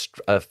know,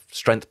 a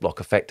strength block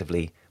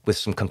effectively with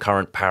some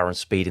concurrent power and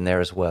speed in there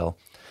as well.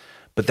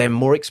 But then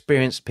more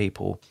experienced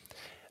people,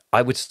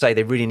 I would say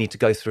they really need to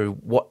go through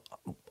what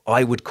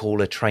I would call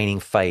a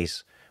training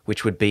phase,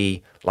 which would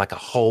be like a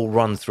whole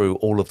run through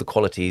all of the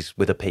qualities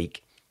with a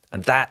peak.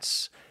 And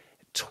that's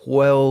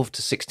 12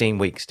 to 16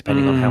 weeks,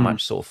 depending on how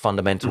much sort of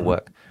fundamental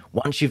work.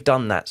 Once you've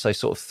done that, so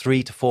sort of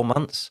 3 to 4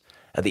 months,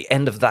 at the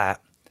end of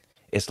that,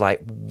 it's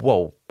like,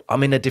 whoa,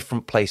 I'm in a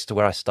different place to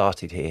where I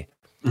started here.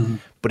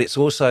 But it's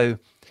also,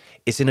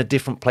 it's in a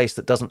different place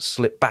that doesn't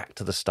slip back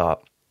to the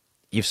start.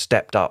 You've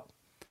stepped up.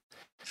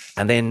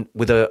 And then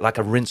with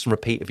a rinse and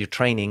repeat of your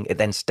training, it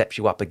then steps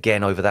you up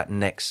again over that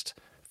next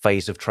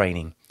phase of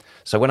training.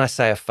 So when I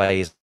say a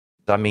phase,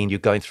 I mean you're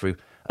going through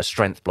a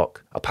strength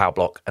block, a power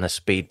block, and a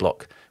speed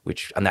block,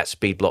 and that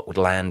speed block would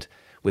land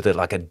with a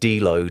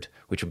deload,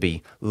 which would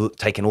be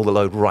taking all the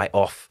load right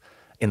off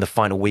in the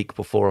final week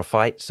before a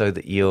fight, so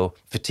that your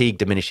fatigue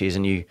diminishes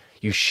and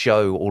you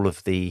show all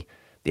of the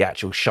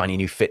actual shiny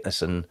new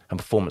fitness and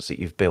performance that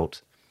you've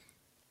built.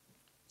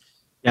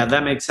 Yeah,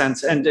 that makes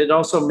sense. And it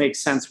also makes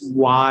sense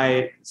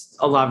why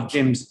a lot of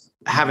gyms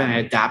haven't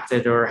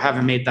adapted or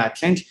haven't made that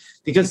change,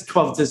 because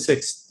 12 to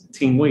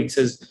 16 weeks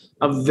is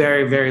a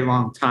very, very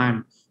long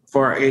time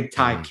for a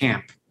Thai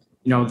camp.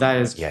 You know, that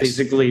is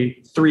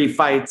basically 3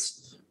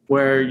 fights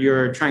where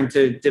you're trying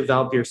to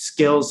develop your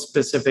skills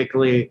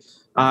specifically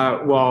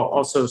while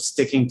also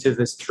sticking to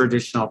this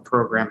traditional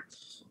program.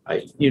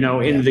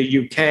 In the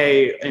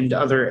UK and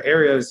other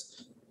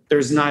areas,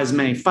 there's not as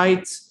many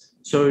fights,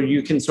 so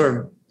you can sort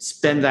of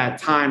spend that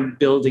time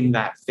building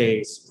that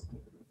phase.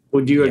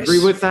 Would you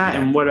agree with that?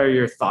 Yeah. And what are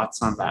your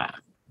thoughts on that?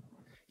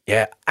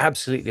 Yeah,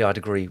 absolutely. I'd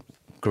agree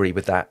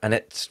with that. And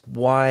it's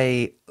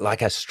why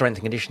like a strength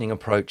and conditioning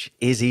approach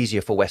is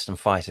easier for Western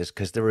fighters,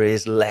 because there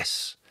is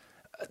less,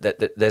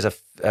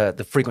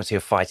 the frequency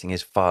of fighting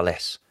is far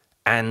less.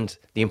 And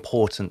the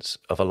importance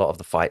of a lot of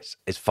the fights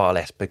is far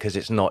less, because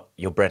it's not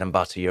your bread and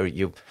butter,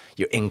 your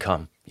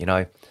income, you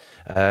know.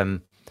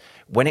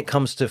 When it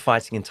comes to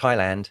fighting in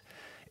Thailand,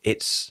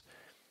 it's,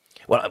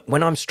 well,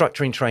 when I'm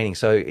structuring training,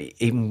 so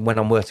even when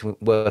I'm working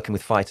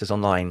with fighters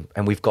online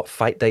and we've got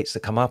fight dates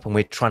that come up and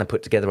we're trying to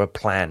put together a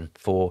plan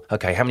for,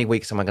 okay, how many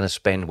weeks am I going to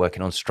spend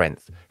working on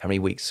strength? How many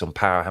weeks on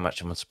power? How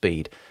much on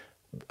speed?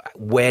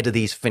 Where do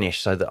these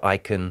finish so that I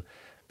can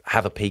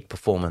have a peak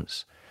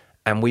performance?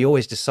 And we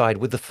always decide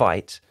with the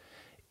fight,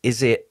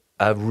 is it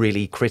a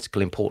really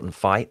critical, important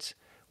fight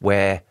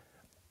where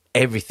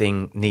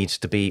everything needs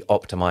to be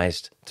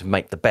optimized to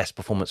make the best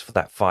performance for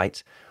that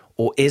fight?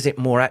 Or is it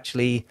more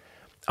actually,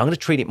 I'm going to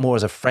treat it more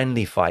as a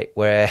friendly fight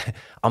where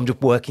I'm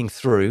just working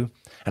through,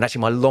 and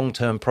actually my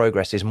long-term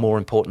progress is more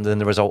important than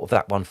the result of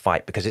that one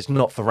fight, because it's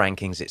not for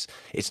rankings,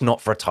 it's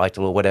not for a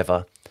title or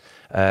whatever.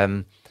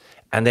 And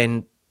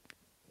then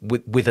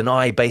with an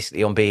eye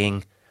basically on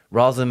being,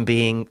 rather than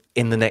being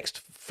in the next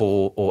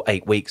 4 or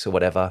 8 weeks or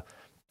whatever,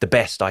 the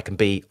best I can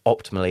be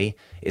optimally,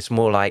 it's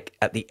more like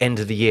at the end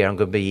of the year, I'm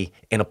going to be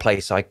in a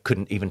place I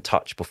couldn't even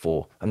touch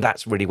before. And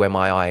that's really where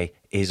my eye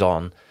is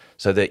on,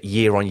 so that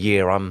year on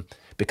year, I'm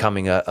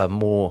becoming a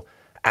more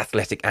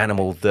athletic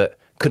animal that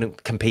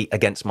couldn't compete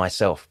against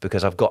myself,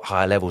 because I've got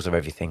higher levels of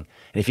everything.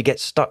 And if you get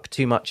stuck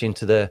too much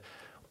into the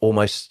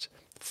almost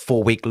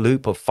 4-week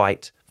loop of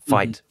fight,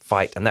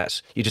 and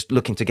that's, you're just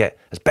looking to get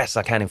as best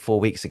I can in 4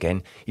 weeks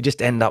again, you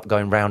just end up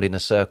going round in a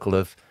circle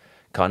of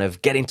kind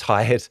of getting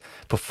tired,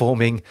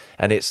 performing,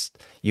 and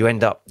you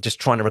end up just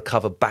trying to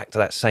recover back to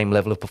that same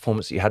level of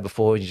performance that you had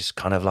before. You just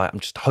kind of like, I'm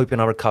just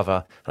hoping I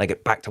recover and I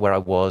get back to where I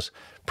was,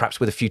 perhaps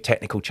with a few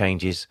technical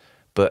changes,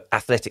 but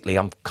athletically,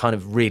 I'm kind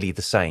of really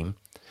the same.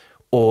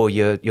 Or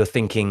you're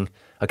thinking,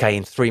 okay,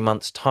 in 3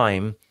 months'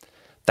 time,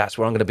 that's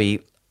where I'm going to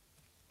be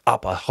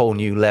up a whole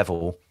new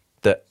level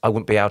that I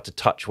wouldn't be able to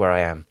touch where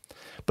I am.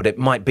 But it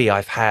might be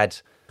I've had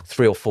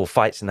 3 or 4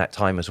 fights in that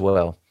time as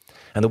well.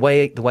 And the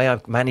way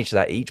I've managed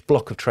that, each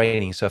block of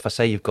training, so if I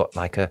say you've got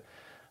like a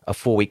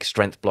 4-week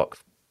strength block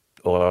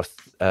or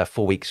a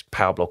 4 weeks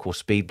power block or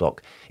speed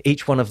block,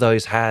 each one of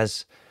those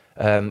has,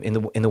 in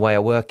the way I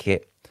work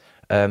it,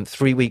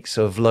 3 weeks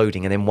of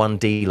loading and then 1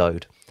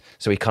 deload.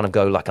 So we kind of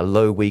go like a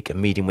low week, a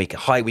medium week, a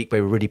high week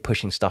where we're really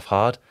pushing stuff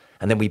hard,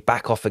 and then we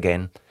back off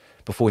again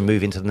before we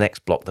move into the next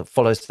block that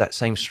follows that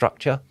same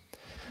structure.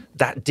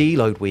 That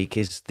deload week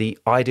is the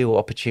ideal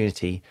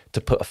opportunity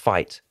to put a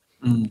fight.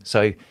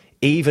 So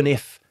even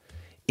if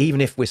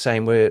we're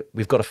saying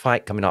we've got a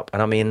fight coming up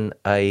and I'm in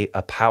a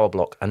power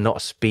block and not a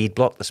speed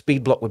block, the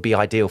speed block would be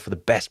ideal for the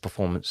best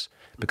performance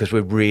because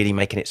we're really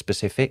making it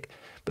specific.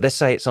 But let's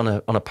say it's on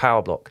a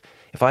power block.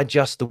 If I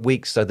adjust the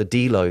weeks so the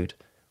deload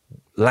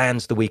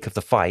lands the week of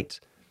the fight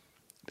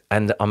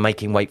and I'm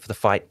making weight for the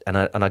fight and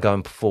I go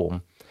and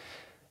perform,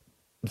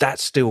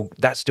 that's still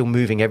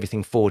moving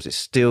everything forwards. It's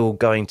still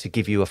going to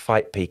give you a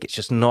fight peak. It's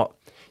just not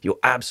your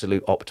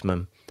absolute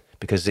optimum,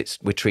 because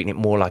we're treating it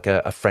more like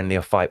a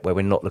friendlier fight where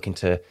we're not looking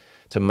to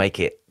make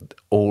it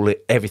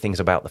everything's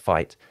about the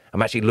fight.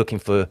 I'm actually looking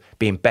for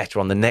being better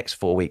on the next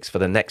 4 weeks for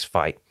the next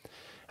fight.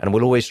 And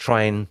we'll always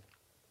try and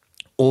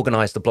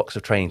organize the blocks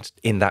of training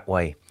in that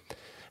way.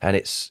 And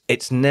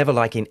it's never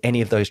like in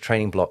any of those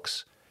training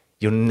blocks,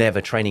 you're never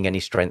training any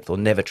strength or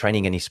never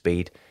training any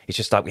speed. It's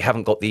just like we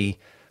haven't got the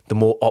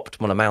more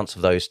optimal amounts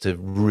of those to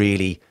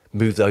really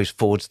move those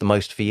forwards the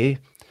most for you.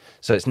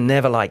 So it's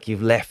never like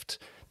you've left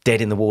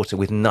dead in the water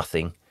with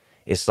nothing.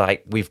 It's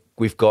like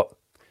we've got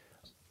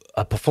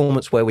a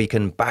performance where we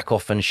can back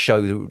off and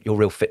show your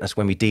real fitness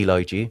when we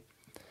deload you.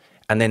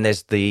 And then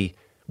there's the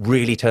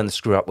really turn the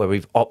screw up where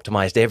we've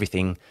optimized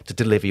everything to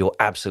deliver your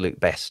absolute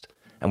best.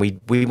 And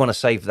we want to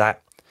save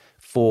that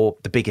for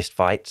the biggest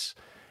fights.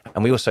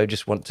 And we also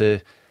just want to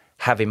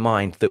have in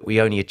mind that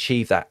we only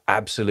achieve that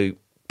absolute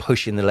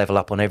pushing the level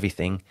up on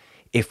everything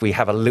if we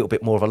have a little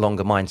bit more of a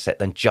longer mindset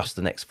than just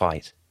the next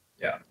fight.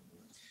 Yeah,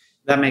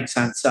 that makes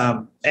sense.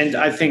 And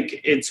I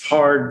think it's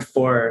hard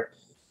for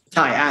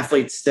Thai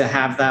athletes to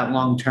have that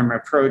long-term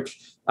approach.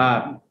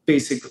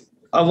 Basically,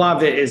 a lot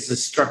of it is the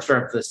structure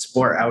of the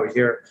sport out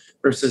here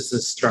versus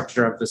the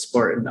structure of the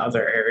sport in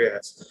other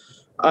areas.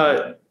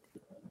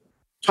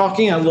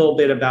 Talking a little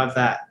bit about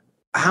that,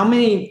 how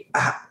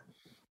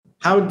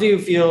do you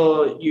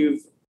feel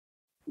you've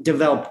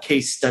developed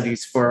case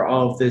studies for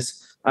all of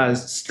this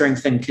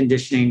strength and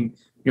conditioning,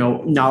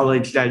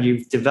 knowledge that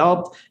you've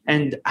developed,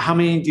 and how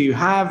many do you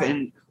have,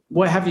 and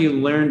what have you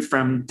learned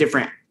from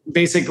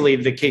basically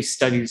the case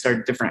studies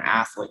are different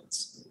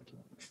athletes?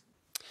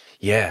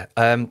 Yeah,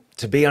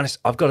 to be honest,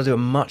 I've got to do a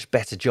much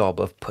better job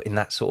of putting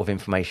that sort of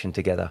information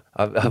together.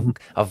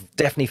 I've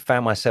definitely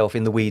found myself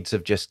in the weeds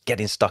of just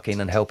getting stuck in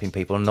and helping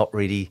people and not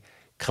really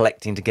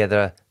collecting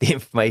together the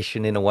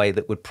information in a way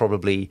that would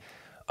probably,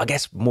 I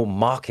guess, more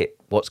market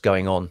what's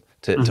going on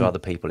to other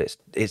people.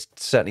 It's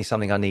certainly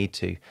something I need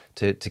to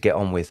get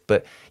on with.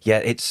 But yeah,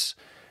 it's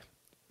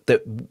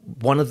that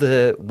one of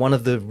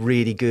the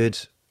really good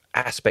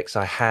aspects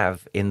I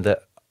have in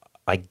that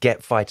I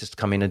get fighters to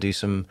come in and do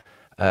some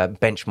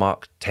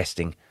benchmark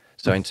testing.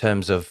 So in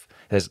terms of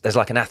there's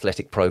like an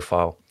athletic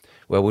profile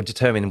where we'll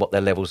determine what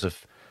their levels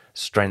of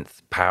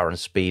strength, power, and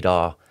speed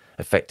are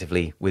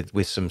effectively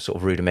with some sort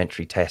of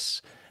rudimentary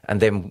tests, and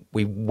then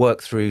we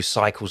work through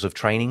cycles of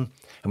training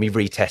and we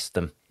retest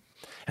them,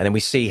 and then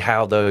we see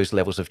how those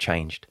levels have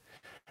changed.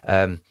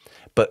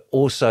 But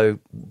also,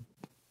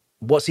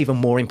 what's even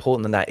more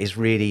important than that is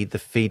really the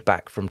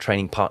feedback from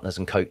training partners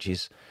and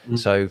coaches.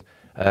 So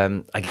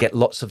I get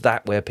lots of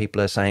that where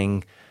people are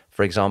saying,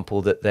 for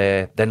example, that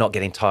they're not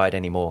getting tired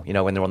anymore,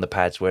 when they're on the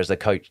pads, whereas their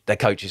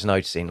coach is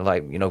noticing,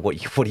 like,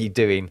 what are you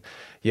doing?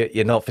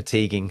 You're not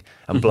fatiguing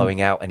and blowing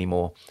out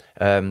anymore.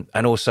 And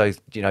also,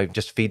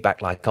 just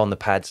feedback like on the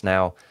pads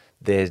now,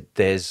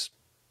 there's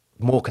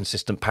more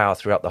consistent power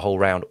throughout the whole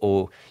round,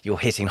 or you're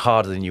hitting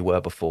harder than you were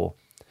before.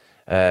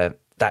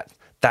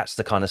 That's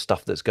the kind of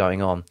stuff that's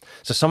going on.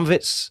 So some of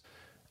it's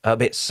a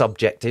bit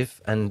subjective,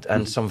 and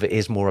some of it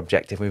is more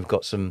objective. We've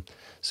got some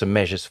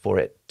measures for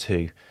it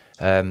too.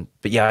 But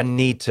yeah, I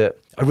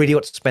really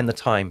want to spend the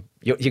time.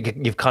 You've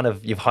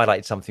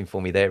highlighted something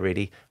for me there,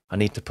 really. I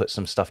need to put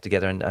some stuff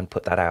together and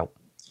put that out.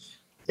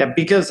 Yeah,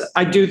 because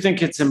I do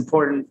think it's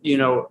important.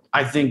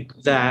 I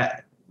think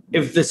that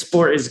if the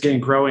sport is going to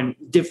grow in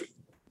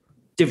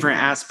different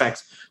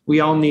aspects,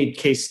 we all need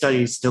case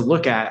studies to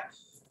look at.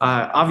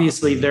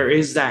 Obviously, there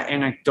is that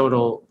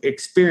anecdotal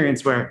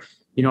experience where,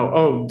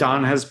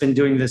 Don has been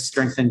doing this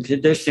strength and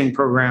conditioning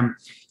program.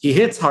 He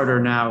hits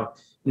harder now.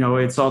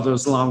 It's all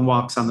those long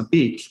walks on the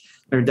beach.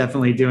 They're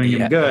definitely doing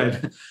him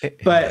good.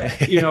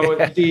 But,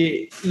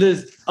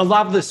 a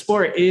lot of the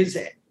sport is,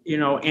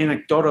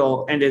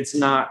 anecdotal, and it's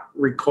not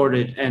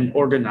recorded and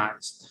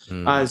organized.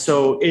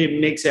 So it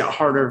makes it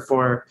harder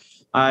for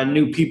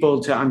new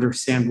people to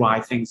understand why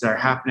things are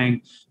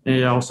happening. And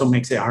it also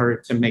makes it harder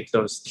to make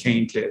those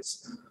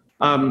changes.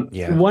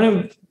 One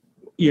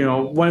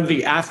of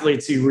the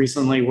athletes you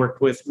recently worked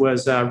with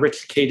was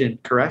Rich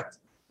Caden, correct?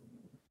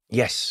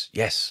 Yes.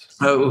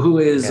 Who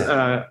is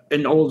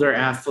an older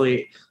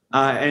athlete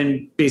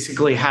and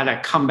basically had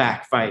a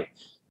comeback fight.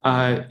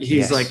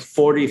 He's like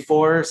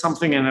 44 or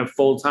something and a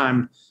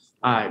full-time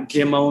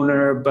gym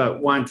owner,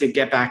 but wanted to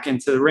get back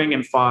into the ring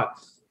and fought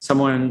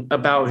someone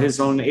about his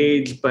own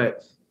age.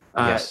 But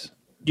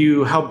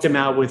you helped him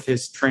out with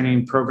his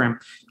training program.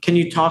 Can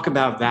you talk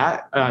about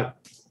that?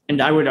 And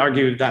I would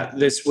argue that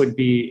this would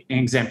be an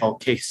example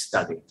case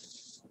study.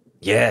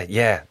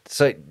 Yeah.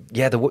 So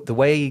the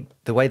way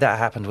that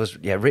happened was,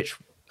 Rich,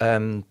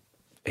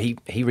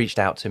 he reached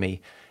out to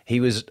me. He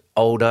was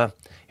older.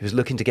 He was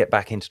looking to get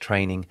back into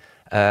training,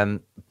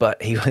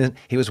 but he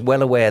was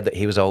well aware that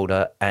he was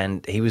older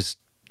and he was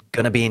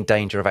going to be in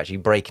danger of actually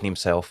breaking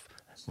himself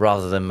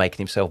rather than making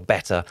himself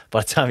better by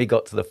the time he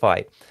got to the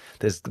fight.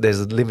 There's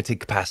a limited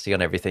capacity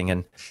on everything,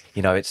 and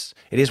it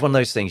is one of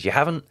those things.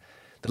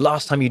 The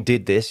last time you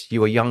did this, you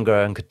were younger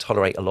and could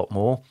tolerate a lot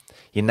more.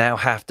 You now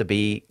have to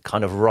be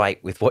kind of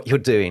right with what you're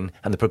doing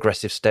and the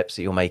progressive steps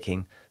that you're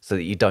making so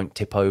that you don't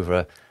tip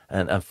over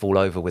and fall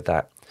over with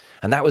that.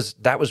 And that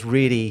was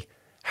really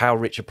how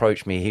Rich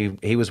approached me.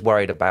 He was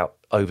worried about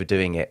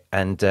overdoing it,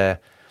 and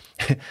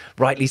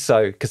rightly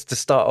so, because to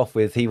start off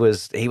with, he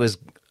was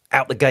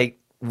out the gate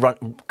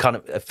kind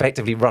of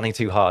effectively running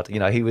too hard. You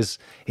know, he was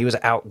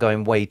out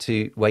going way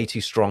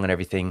too strong and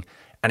everything,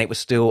 and it was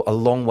still a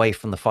long way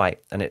from the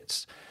fight. And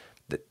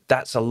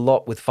that's a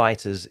lot with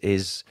fighters,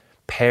 is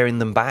paring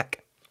them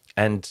back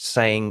and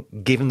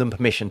giving them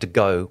permission to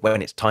go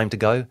when it's time to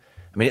go.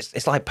 I mean,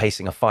 it's like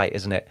pacing a fight,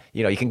 isn't it?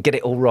 You know, you can get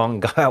it all wrong,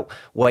 go out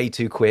way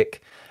too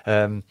quick,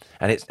 and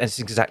it's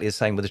exactly the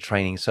same with the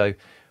training. So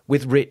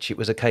with Rich, it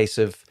was a case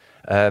of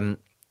I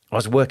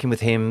was working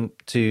with him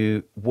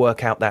to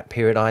work out that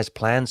periodized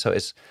plan. So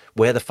it's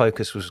where the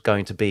focus was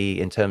going to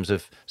be in terms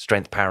of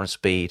strength, power, and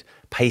speed,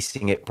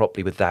 pacing it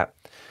properly with that.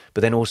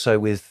 But then also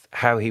with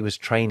how he was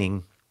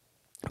training,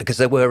 because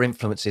there were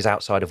influences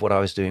outside of what I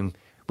was doing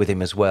with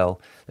him as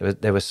well.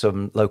 There were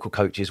some local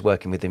coaches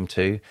working with him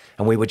too.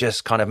 And we were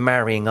just kind of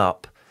marrying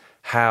up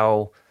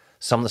how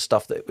some of the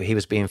stuff that he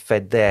was being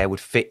fed there would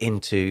fit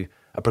into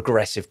a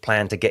progressive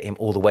plan to get him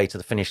all the way to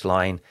the finish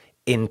line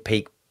in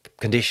peak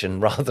condition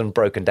rather than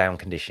broken down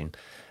condition.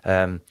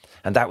 And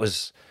that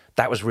was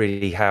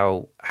really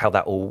how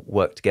that all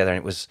worked together. And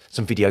it was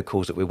some video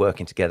calls that we were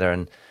working together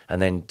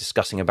and then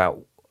discussing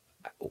about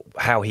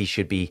how he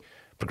should be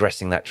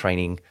progressing that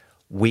training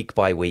week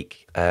by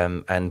week,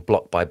 and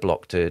block by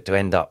block to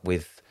end up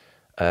with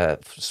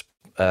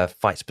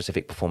fight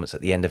specific performance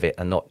at the end of it,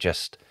 and not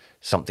just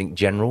something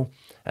general,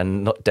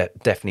 and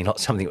definitely not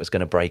something that was going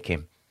to break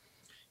him.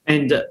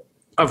 And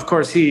of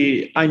course,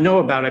 I know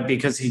about it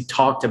because he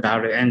talked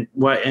about it and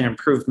what an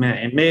improvement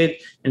it made,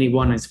 and he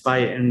won his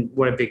fight, and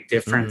what a big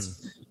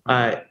difference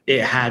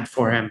it had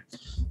for him.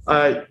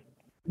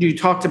 You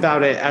talked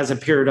about it as a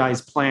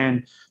periodized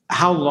plan.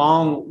 How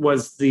long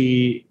was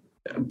the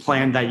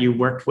plan that you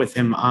worked with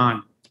him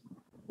on?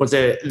 Was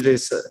it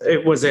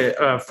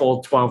a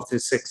full 12 to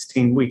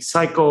 16 week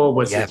cycle?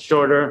 Was it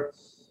shorter?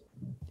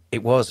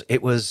 It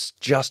was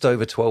just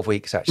over 12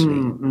 weeks, actually.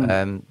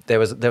 Mm-hmm. There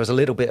was a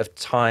little bit of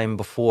time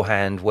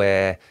beforehand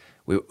where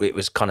it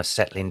was kind of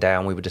settling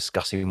down. We were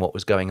discussing what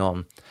was going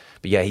on.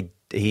 But yeah,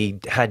 he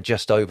had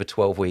just over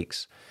 12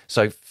 weeks.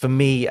 So for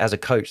me as a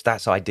coach,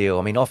 that's ideal.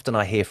 I mean, often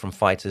I hear from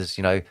fighters,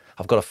 you know,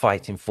 I've got to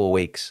fight in 4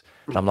 weeks.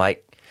 And I'm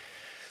like,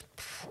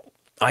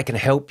 I can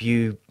help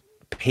you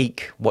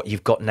peak what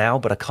you've got now,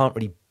 but I can't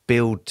really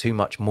build too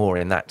much more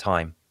in that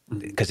time.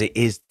 Because it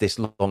is this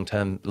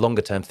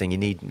longer term thing. You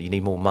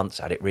need more months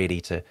at it really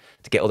to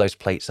get all those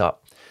plates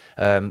up.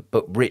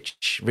 But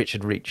Rich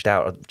had reached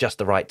out at just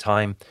the right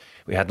time.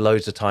 We had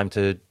loads of time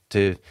to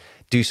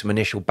do some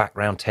initial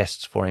background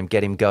tests for him,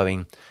 get him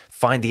going,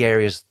 find the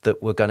areas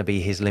that were going to be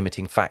his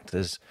limiting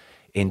factors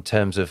in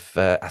terms of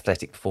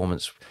athletic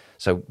performance.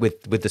 So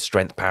with the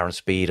strength, power, and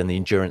speed, and the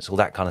endurance, all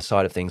that kind of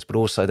side of things, but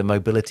also the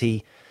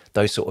mobility,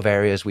 those sort of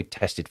areas. We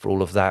tested for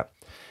all of that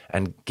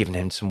and given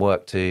him some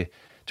work to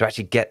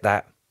actually get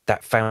that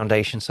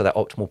foundation, so that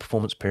optimal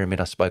performance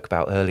pyramid I spoke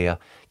about earlier,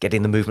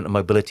 getting the movement and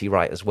mobility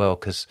right as well,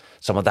 because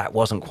some of that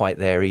wasn't quite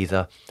there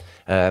either.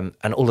 And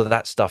all of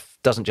that stuff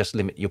doesn't just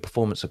limit your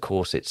performance, of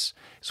course. It's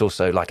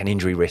also like an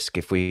injury risk.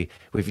 If we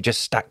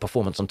just stack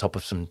performance on top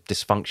of some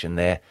dysfunction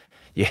there,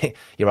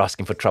 you're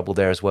asking for trouble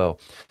there as well.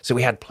 So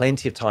we had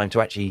plenty of time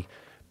to actually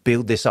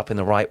build this up in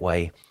the right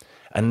way,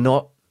 and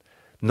not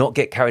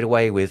get carried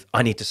away with,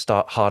 I need to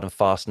start hard and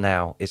fast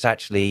now. It's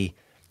actually,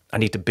 I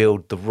need to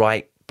build the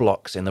right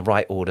blocks in the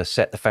right order,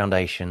 set the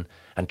foundation,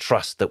 and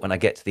trust that when I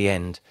get to the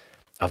end,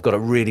 I've got a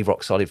really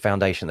rock solid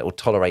foundation that will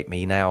tolerate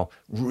me now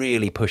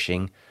really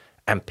pushing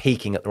and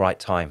peaking at the right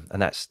time. And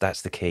that's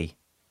the key.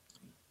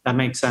 That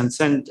makes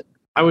sense. And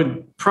I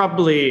would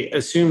probably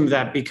assume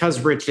that because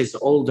Rich is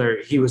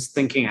older, he was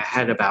thinking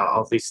ahead about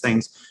all these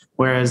things.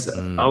 Whereas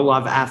a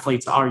lot of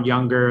athletes are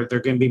younger, they're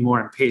going to be more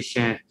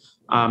impatient.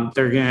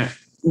 They're going to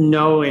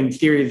know in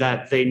theory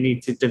that they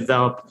need to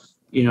develop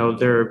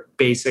their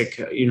basic,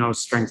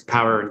 strength,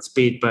 power, and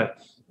speed, but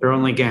they're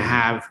only going to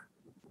have,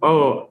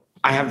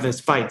 I have this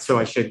fight, so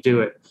I should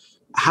do it.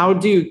 How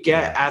do you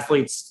get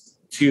athletes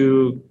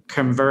to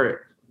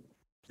convert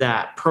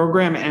that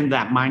program and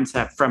that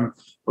mindset from,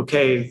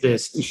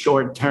 this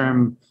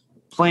short-term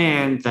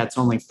plan that's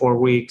only 4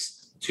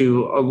 weeks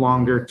to a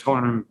longer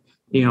term,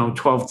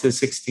 12 to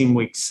 16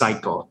 week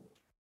cycle?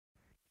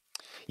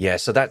 Yeah.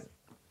 So that,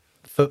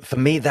 for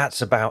me, that's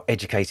about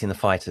educating the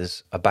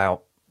fighters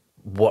about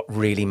what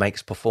really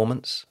makes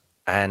performance,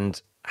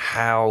 and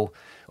how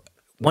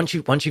once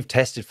you've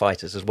tested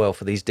fighters as well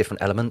for these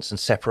different elements and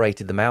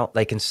separated them out,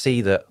 they can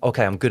see that,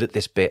 okay, I'm good at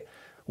this bit.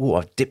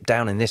 I've dipped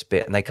down in this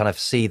bit, and they kind of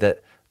see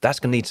that that's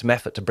going to need some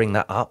effort to bring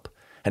that up.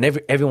 And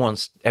everyone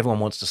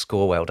wants to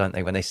score well, don't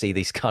they, when they see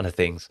these kind of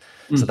things?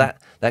 Mm-hmm. So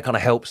that kind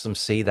of helps them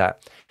see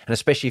that, and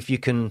especially if you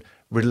can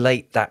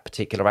relate that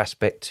particular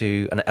aspect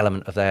to an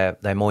element of their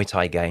Muay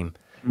Thai game,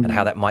 mm-hmm. and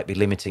how that might be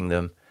limiting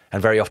them.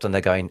 And very often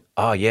they're going,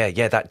 oh,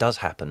 yeah, that does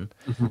happen.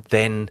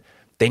 Mm-hmm.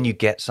 Then you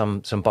get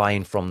some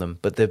buy-in from them.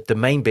 But the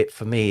main bit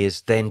for me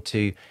is then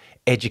to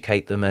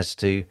educate them as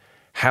to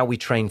how we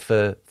train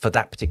for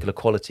that particular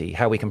quality,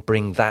 how we can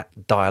bring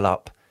that dial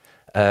up,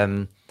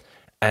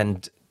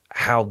 and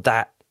how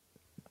that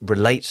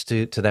relates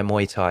to their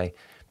Muay Thai,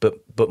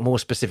 but more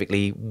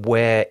specifically,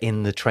 where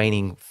in the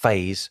training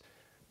phase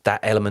that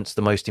element's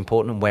the most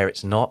important and where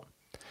it's not.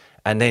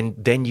 And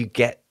then you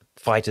get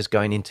fighters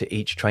going into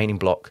each training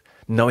block,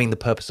 knowing the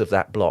purpose of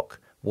that block,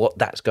 what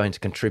that's going to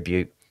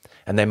contribute.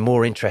 And they're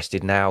more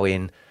interested now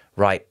in,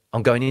 right,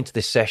 I'm going into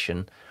this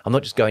session. I'm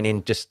not just going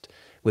in just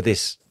with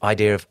this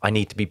idea of I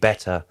need to be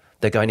better.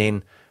 They're going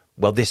in,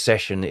 well, this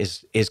session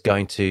is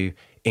going to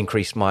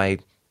increase my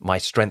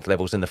strength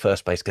levels in the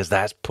first place because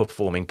that's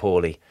performing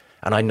poorly.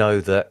 And I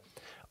know that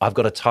I've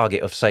got a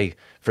target of, say,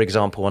 for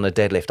example, on a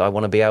deadlift, I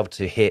want to be able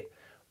to hit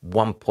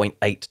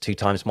 1.8 to 2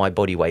 times my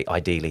body weight,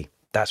 ideally.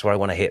 That's where I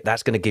want to hit.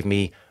 That's going to give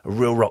me a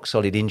real rock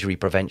solid injury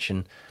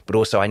prevention. But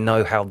also I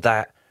know how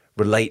that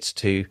relates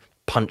to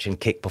punch and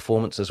kick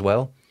performance as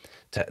well.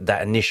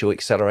 That initial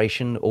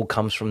acceleration all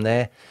comes from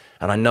there.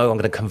 And I know I'm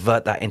going to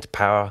convert that into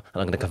power,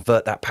 and I'm going to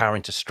convert that power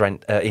into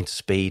strength, into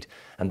speed.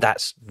 And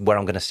that's where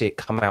I'm going to see it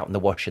come out in the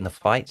wash in the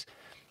fight.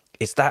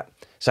 It's that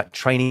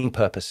training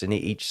purpose in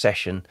each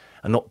session,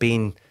 and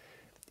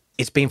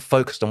it's being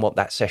focused on what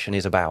that session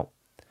is about.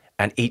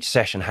 And each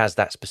session has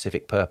that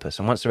specific purpose.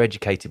 And once they're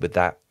educated with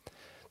that,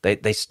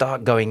 they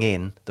start going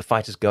in, the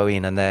fighters go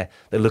in, and they're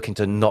looking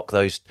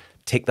to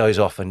tick those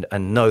off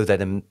and know that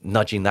they're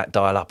nudging that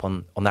dial up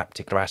on that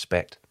particular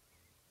aspect.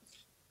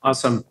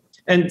 Awesome.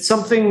 And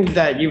something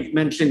that you've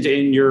mentioned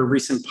in your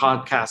recent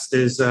podcast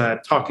is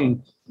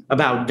talking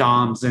about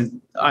DOMs.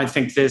 And I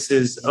think this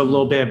is a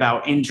little bit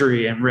about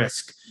injury and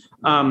risk.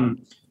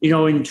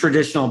 In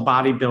traditional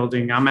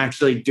bodybuilding, I'm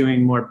actually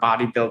doing more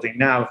bodybuilding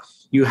now.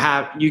 You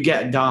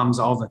get DOMs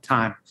all the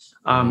time.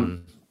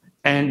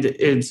 And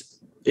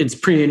it's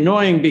pretty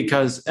annoying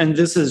because, and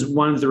this is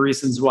one of the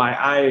reasons why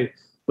I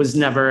was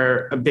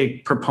never a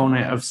big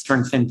proponent of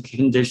strength and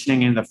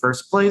conditioning in the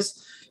first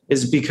place,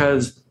 is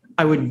because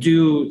I would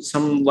do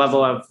some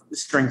level of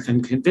strength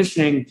and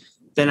conditioning,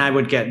 then I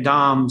would get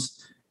DOMs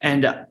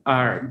and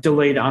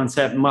delayed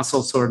onset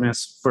muscle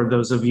soreness, for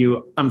those of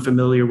you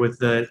unfamiliar with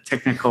the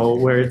technical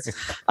words,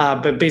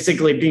 but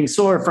basically being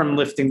sore from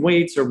lifting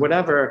weights or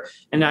whatever,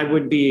 and I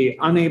would be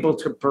unable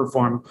to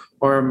perform,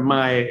 or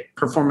my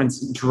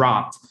performance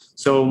dropped.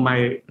 So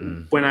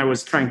when I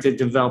was trying to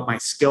develop my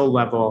skill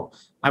level,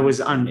 I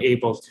was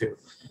unable to.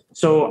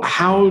 So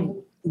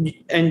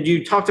and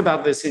you talked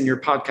about this in your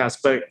podcast,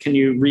 but can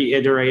you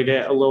reiterate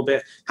it a little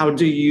bit? How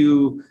do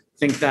you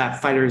think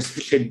that fighters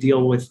should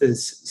deal with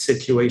this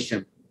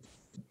situation?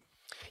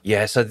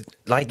 Yeah, so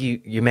like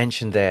you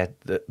mentioned there,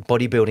 the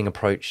bodybuilding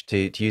approach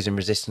to using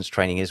resistance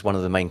training is one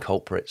of the main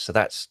culprits. So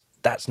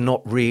that's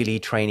not really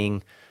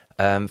training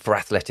for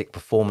athletic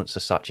performance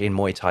as such in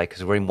Muay Thai,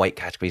 because we're in weight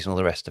categories and all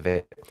the rest of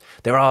it.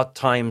 There are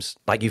times,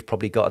 like you've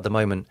probably got at the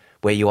moment,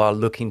 where you are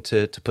looking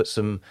to put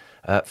some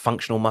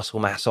functional muscle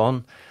mass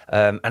on,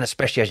 and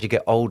especially as you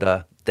get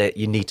older, that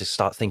you need to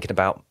start thinking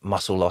about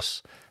muscle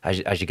loss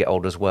as you get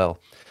older as well.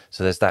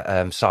 So there's that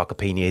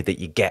sarcopenia that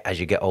you get as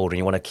you get older, and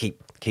you want to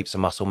keep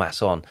some muscle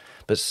mass on.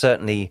 But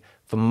certainly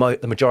for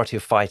the majority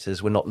of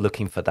fighters, we're not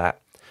looking for that.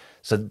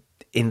 So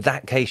in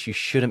that case, you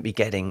shouldn't be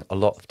getting a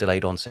lot of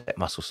delayed onset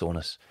muscle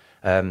soreness.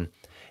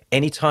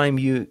 Anytime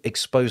you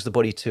expose the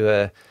body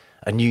to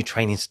a new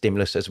training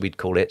stimulus, as we'd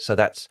call it, so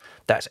that's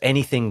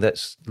anything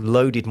that's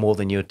loaded more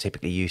than you're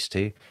typically used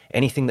to,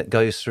 anything that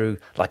goes through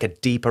like a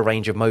deeper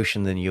range of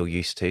motion than you're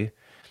used to,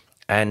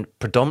 and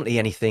predominantly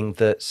anything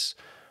that's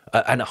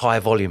and a higher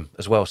volume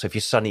as well. So if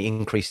you suddenly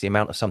increase the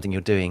amount of something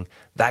you're doing,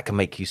 that can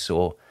make you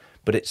sore.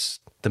 But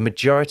the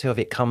majority of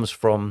it comes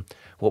from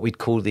what we'd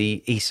call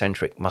the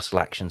eccentric muscle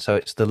action. So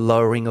it's the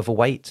lowering of a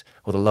weight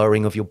or the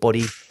lowering of your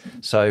body.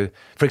 So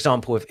for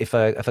example, if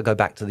I go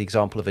back to the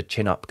example of a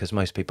chin up, because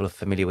most people are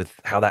familiar with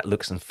how that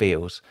looks and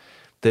feels,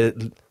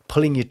 the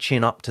pulling your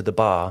chin up to the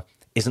bar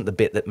isn't the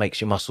bit that makes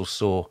your muscles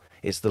sore.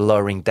 It's the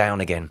lowering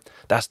down again.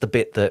 That's the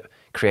bit that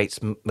creates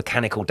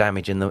mechanical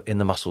damage in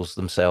the muscles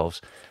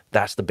themselves.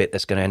 That's the bit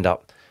that's going to end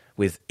up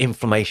with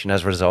inflammation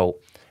as a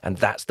result. And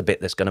that's the bit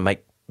that's going to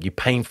make you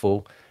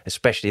painful,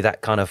 especially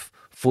that kind of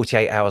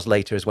 48 hours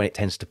later is when it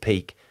tends to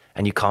peak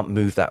and you can't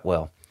move that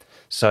well.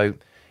 So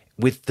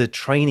with the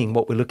training,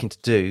 what we're looking to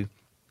do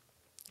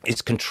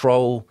is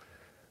control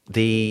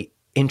the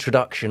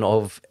introduction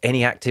of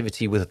any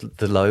activity with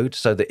the load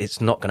so that it's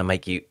not going to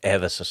make you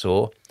ever so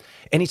sore.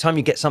 Anytime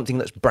you get something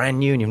that's brand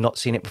new and you've not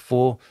seen it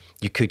before,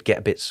 you could get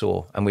a bit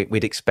sore, and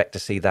we'd expect to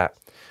see that.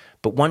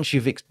 But once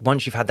you've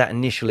had that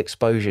initial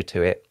exposure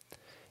to it,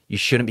 you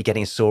shouldn't be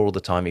getting sore all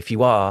the time. If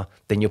you are,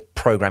 then your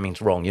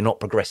programming's wrong. You're not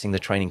progressing the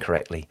training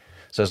correctly.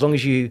 So as long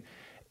as you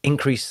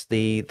increase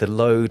the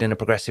load in a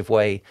progressive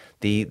way,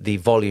 the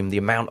volume, the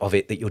amount of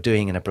it that you're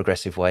doing in a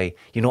progressive way,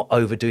 you're not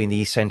overdoing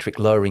the eccentric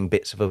lowering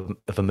bits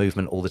of a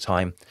movement all the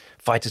time.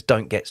 Fighters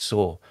don't get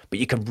sore, but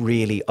you can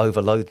really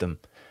overload them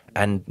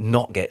and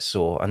not get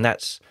sore. And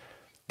that's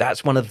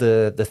one of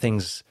the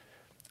things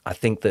I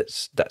think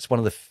that's one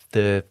of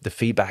the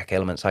feedback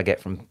elements I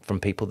get from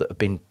people that have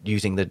been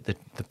using the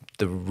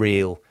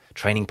real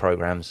training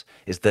programs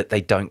is that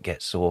they don't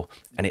get sore,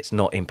 and it's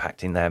not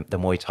impacting the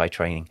Muay Thai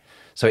training.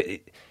 So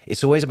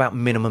it's always about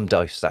minimum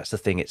dose. That's the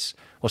thing. It's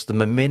what's the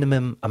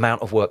minimum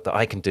amount of work that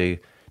I can do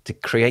to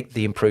create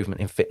the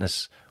improvement in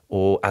fitness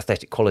or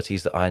athletic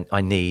qualities that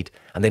I need,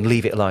 and then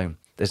leave it alone.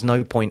 There's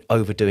no point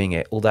overdoing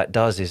it. All that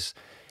does is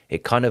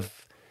it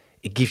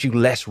gives you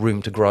less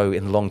room to grow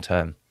in the long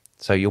term.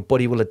 So your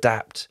body will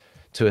adapt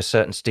to a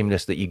certain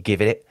stimulus that you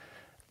give it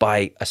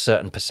by a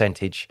certain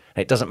percentage.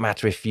 And it doesn't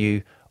matter if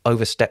you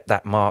overstep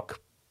that mark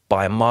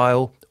by a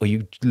mile or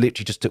you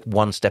literally just took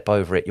one step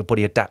over it. Your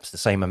body adapts the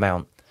same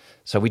amount.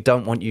 So we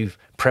don't want you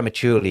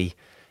prematurely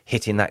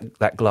hitting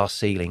that glass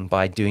ceiling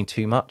by doing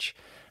too much.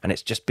 And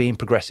it's just being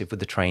progressive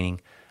with the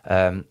training,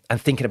 and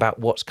thinking about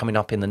what's coming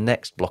up in the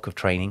next block of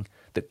training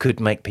that could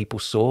make people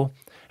sore,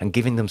 and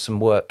giving them some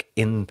work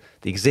in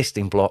the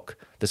existing block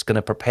that's going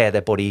to prepare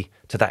their body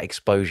to that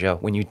exposure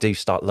when you do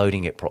start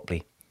loading it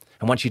properly.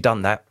 And once you've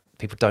done that,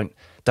 people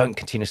don't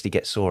continuously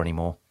get sore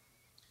anymore.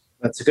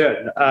 That's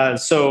good.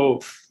 So,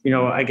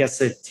 I guess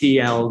the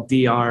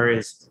TLDR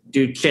is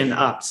do chin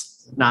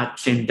ups, not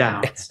chin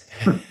downs.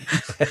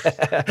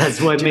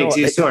 That's what makes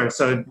you sore.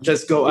 So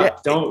just go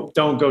up.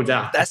 Don't go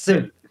down. That's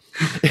it.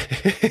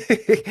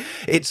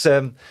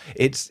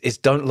 It's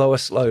don't lower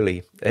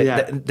slowly.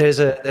 There's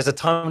a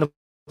time and a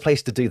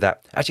place to do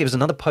that. Actually, it was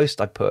another post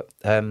I put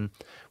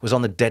was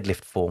on the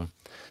deadlift form.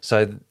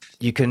 So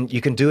you can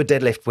do a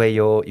deadlift where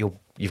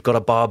you've got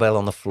a barbell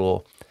on the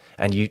floor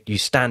and you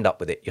stand up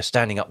with it. You're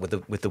standing up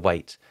with the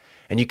weight,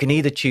 and you can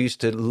either choose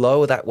to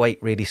lower that weight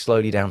really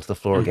slowly down to the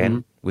floor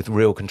again with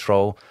real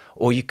control,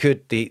 or you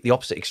could the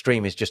opposite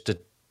extreme is just to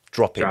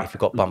drop it if you've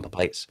got bumper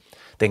plates,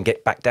 then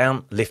get back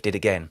down, lift it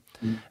again.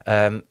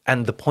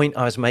 And the point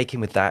I was making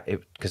with that,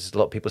 because a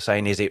lot of people are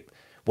saying,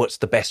 what's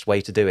the best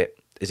way to do it?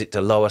 Is it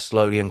to lower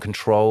slowly and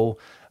control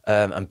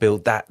and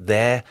build that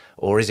there,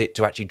 or is it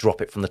to actually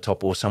drop it from the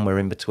top or somewhere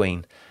in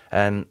between?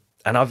 And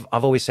I've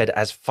always said,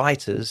 as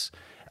fighters,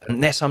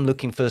 unless I'm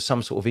looking for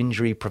some sort of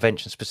injury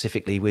prevention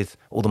specifically with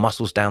all the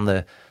muscles down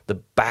the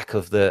back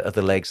of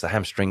the legs, the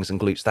hamstrings and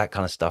glutes, that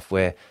kind of stuff,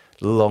 where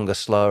longer,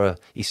 slower,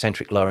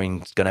 eccentric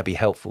lowering is going to be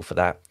helpful for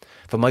that.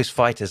 For most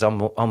fighters,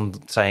 I'm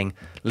saying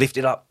lift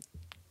it up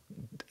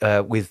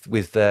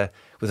with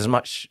as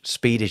much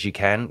speed as you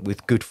can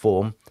with good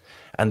form,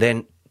 and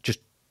then just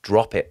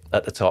drop it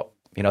at the top.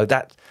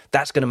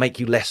 That's going to make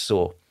you less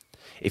sore.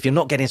 If you're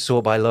not getting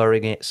sore by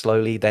lowering it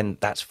slowly, then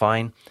that's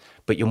fine,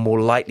 but you're more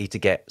likely to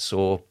get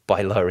sore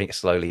by lowering it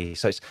slowly.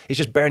 So it's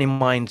just bearing in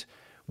mind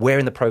where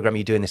in the program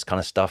you're doing this kind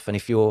of stuff, and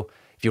if you're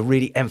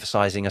really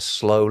emphasizing a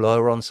slow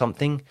lower on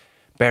something,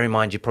 bear in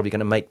mind you're probably going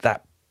to make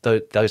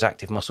those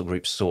active muscle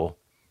groups sore.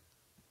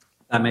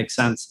 That makes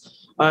sense.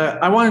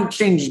 I want to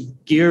change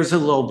gears a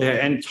little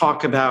bit and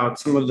talk about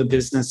some of the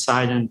business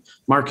side and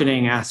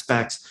marketing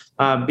aspects,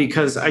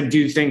 because I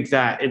do think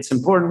that it's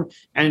important,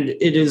 and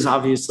it is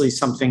obviously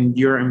something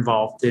you're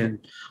involved in,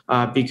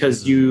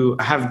 because you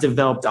have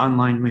developed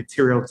online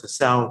material to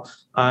sell,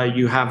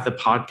 you have the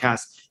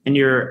podcast, and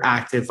you're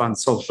active on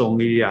social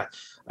media.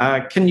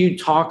 Can you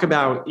talk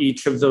about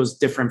each of those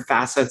different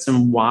facets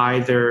and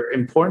why they're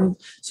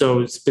important?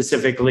 So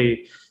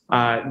specifically,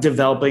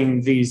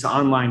 developing these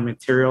online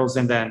materials,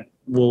 and then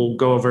we'll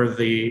go over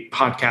the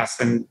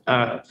podcast and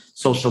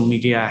social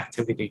media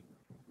activity.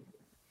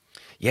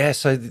 Yeah,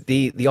 so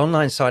the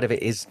online side of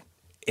it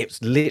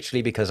it's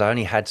literally because I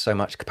only had so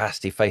much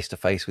capacity face to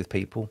face with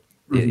people.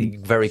 You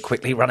very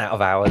quickly run out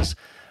of hours.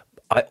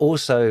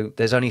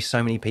 There's only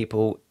so many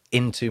people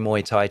into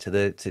Muay Thai to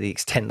the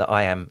extent that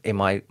I am in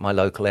my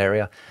local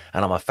area,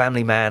 and I'm a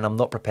family man. I'm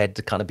not prepared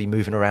to kind of be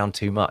moving around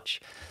too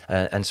much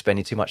and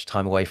spending too much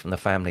time away from the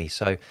family.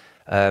 So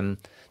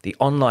the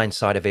online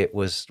side of it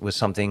was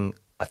something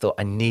I thought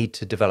I need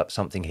to develop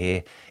something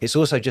here. It's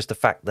also just the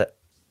fact that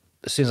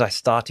as soon as I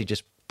started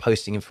just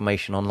posting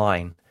information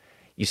online,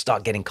 you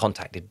start getting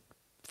contacted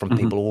from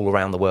people all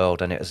around the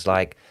world, and it was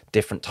like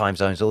different time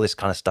zones, all this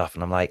kind of stuff.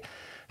 And I'm like,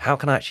 how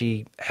can I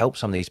actually help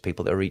some of these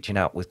people that are reaching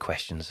out with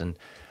questions? And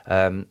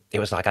it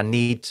was like, I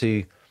need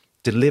to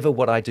deliver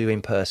what I do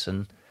in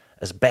person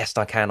as best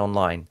I can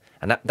online.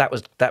 And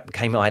that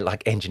became my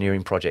like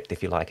engineering project,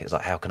 if you like. It's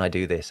like, how can I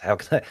do this? How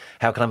can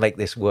I make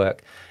this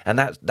work? And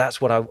that's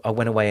what I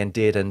went away and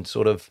did, and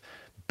sort of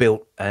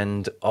built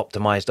and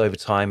optimized over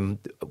time,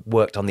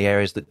 worked on the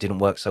areas that didn't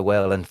work so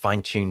well and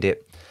fine-tuned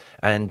it.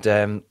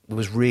 And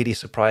was really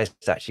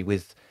surprised actually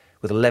with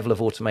the level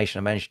of automation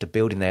I managed to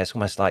build in there. It's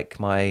almost like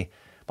my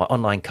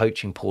online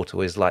coaching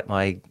portal is like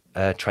my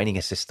training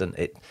assistant.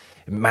 It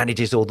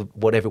manages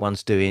what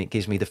everyone's doing. It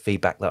gives me the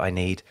feedback that I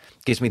need.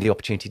 It gives me the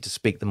opportunity to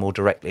speak them more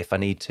directly if I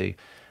need to.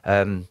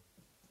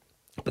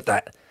 But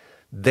that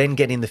then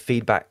getting the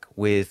feedback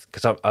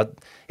because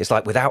it's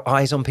like without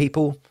eyes on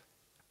people,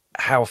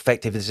 how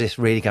effective is this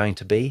really going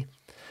to be?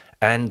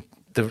 And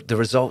the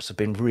results have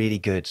been really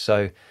good.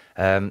 So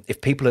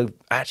if people are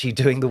actually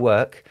doing the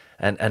work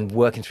and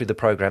working through the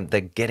program,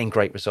 they're getting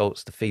great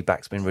results. The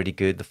feedback's been really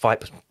good. The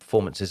fight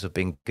performances have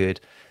been good.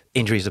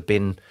 Injuries have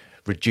been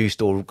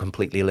reduced or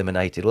completely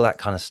eliminated, all that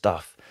kind of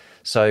stuff.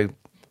 So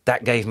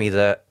that gave me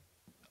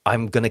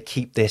I'm going to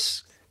keep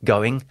this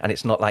going. And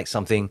it's not like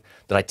something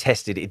that I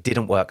tested. It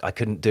didn't work. I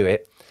couldn't do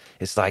it.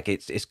 It's like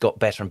it's got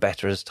better and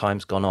better as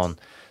time's gone on.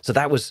 So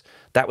that was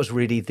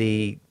really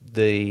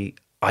the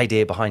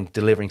idea behind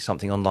delivering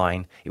something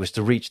online. It was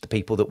to reach the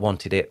people that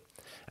wanted it,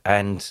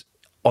 and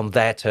on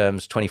their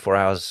terms, 24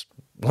 hours,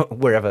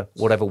 whatever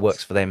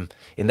works for them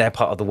in their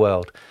part of the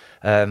world.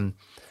 Yeah,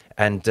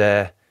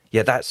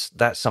 that's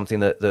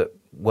something that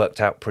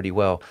worked out pretty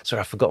well. Sorry,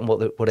 I've forgotten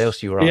what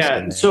else you were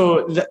asking. Yeah,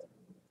 so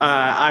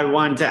I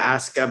wanted to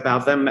ask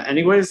about them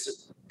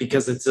anyways,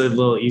 because it's a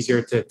little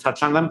easier to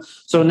touch on them.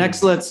 So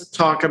next, let's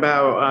talk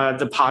about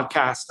the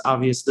podcast.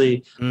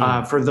 Obviously,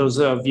 for those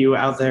of you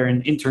out there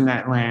in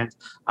internet land,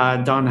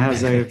 Don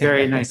has a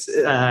very nice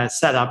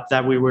setup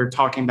that we were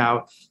talking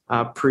about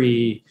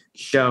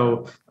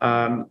pre-show.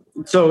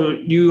 So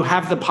you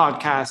have the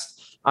podcast.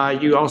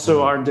 You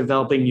also are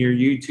developing your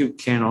YouTube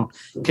channel.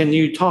 Can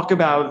you talk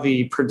about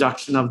the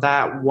production of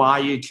that, why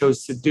you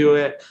chose to do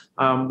it,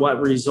 what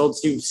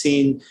results you've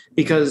seen?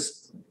 Because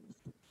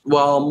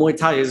while Muay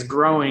Thai is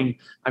growing,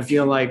 I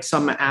feel like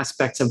some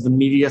aspects of the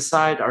media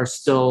side are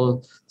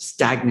still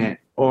stagnant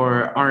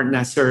or aren't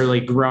necessarily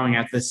growing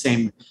at the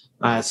same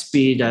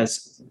speed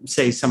as,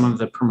 say, some of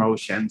the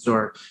promotions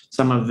or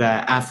some of the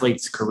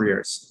athletes'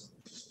 careers.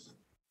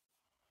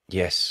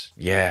 Yes,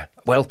 yeah.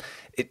 Well,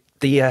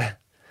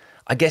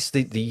 I guess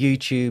the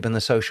YouTube and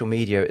the social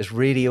media is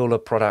really all a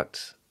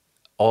product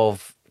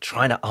of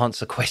trying to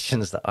answer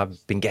questions that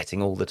I've been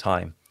getting all the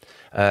time.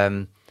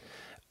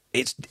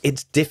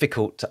 It's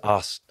difficult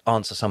to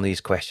answer some of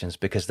these questions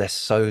because they're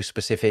so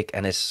specific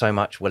and there's so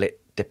much, well,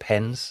 it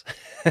depends.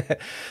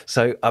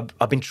 So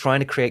I've been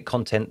trying to create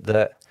content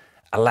that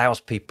allows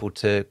people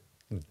to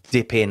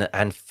dip in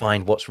and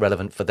find what's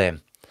relevant for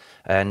them.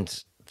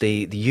 And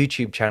the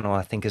YouTube channel,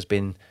 I think, has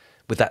been,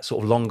 with that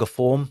sort of longer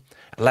form,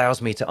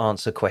 allows me to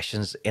answer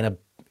questions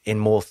in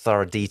more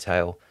thorough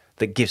detail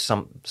that gives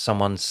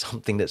someone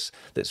something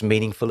that's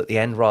meaningful at the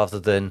end, rather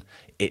than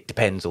it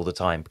depends all the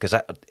time. Because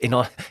in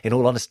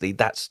all honesty,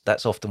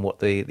 that's often what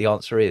the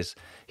answer is,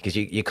 because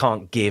you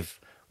can't give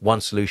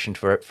one solution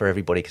for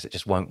everybody, because it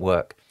just won't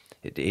work.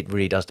 It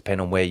really does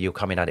depend on where you're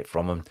coming at it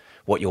from and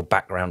what your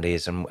background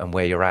is and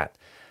where you're at.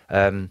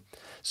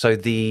 So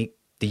the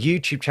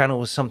YouTube channel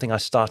was something I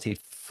started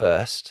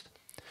first.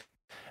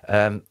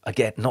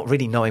 Again, not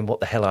really knowing what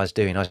the hell I was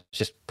doing. I was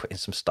just putting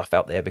some stuff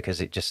out there because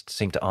it just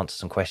seemed to answer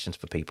some questions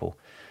for people.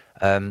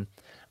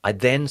 I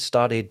then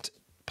started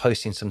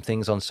posting some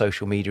things on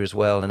social media as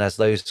well. And as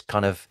those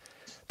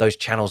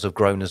channels have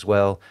grown as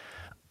well,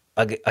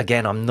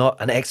 again, I'm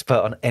not an expert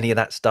on any of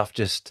that stuff.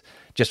 Just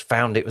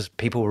found it was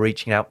people were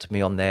reaching out to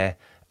me on there,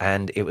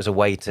 and it was a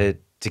way to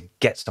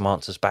get some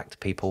answers back to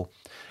people.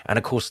 And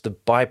of course, the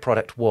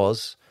byproduct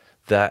was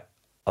that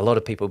a lot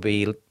of people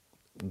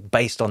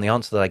based on the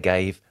answer that I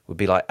gave, would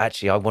be like,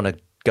 actually, I want to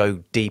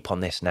go deep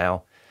on this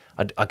now.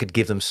 I could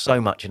give them so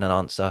much in an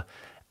answer,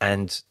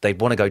 and they'd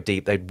want to go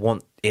deep. They'd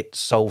want it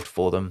solved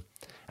for them,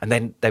 and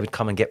then they would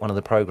come and get one of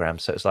the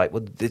programs. So it's like,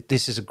 well,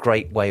 this is a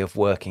great way of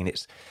working.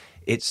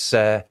 It's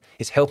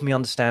helped me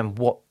understand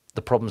what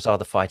the problems are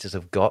the fighters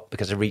have got,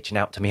 because they're reaching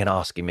out to me and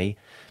asking me,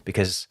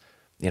 because,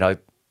 you know,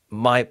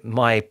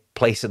 my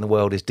place in the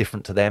world is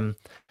different to them.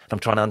 And I'm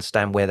trying to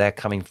understand where they're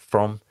coming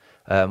from,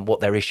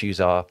 what their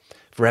issues are.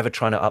 Forever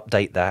trying to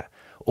update that.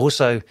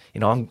 Also, you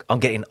know, I'm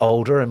getting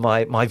older, and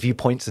my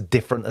viewpoints are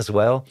different as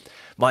well.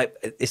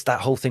 It's that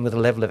whole thing with the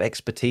level of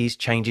expertise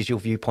changes your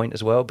viewpoint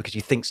as well, because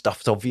you think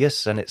stuff's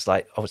obvious, and it's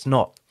like, oh, it's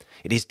not.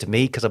 It is to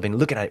me, because I've been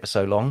looking at it for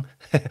so long.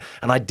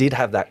 And I did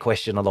have that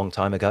question a long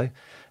time ago.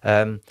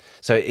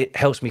 So it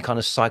helps me kind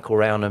of cycle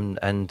around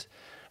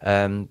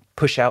and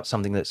push out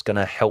something that's going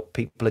to help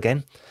people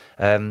again.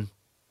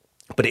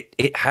 But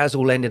it has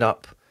all ended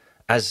up,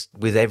 as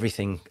with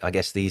everything, I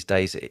guess these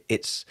days,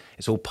 it's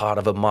all part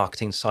of a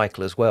marketing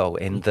cycle as well,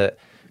 in that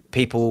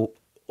people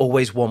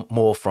always want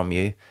more from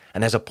you,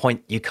 and there's a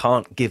point you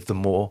can't give them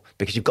more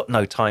because you've got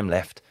no time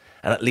left.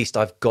 And at least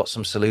I've got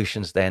some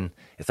solutions then.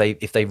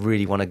 If they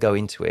really want to go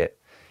into it,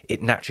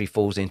 it naturally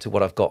falls into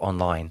what I've got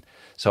online.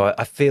 So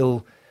I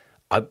feel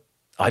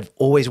I've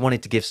always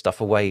wanted to give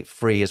stuff away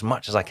free as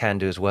much as I can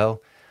do as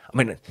well. I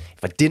mean,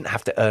 if I didn't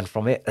have to earn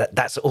from it,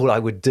 that's all I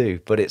would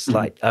do. But it's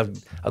like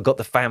I've got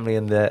the family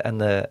and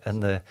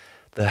the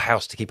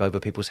house to keep over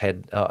people's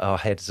our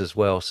heads as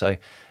well. So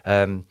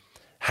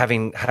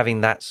having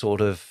that sort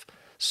of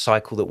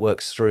cycle that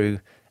works through,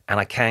 and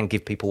I can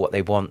give people what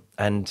they want,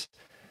 and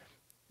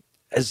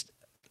as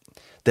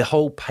the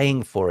whole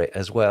paying for it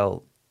as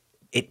well,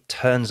 it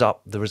turns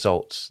up the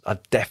results.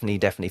 I've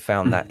definitely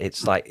found that.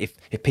 It's like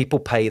if people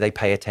pay, they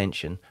pay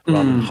attention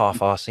rather than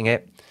half-arsing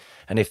it.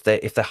 And if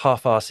they're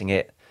half-arsing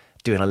it,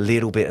 doing a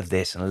little bit of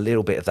this and a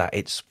little bit of that,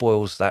 it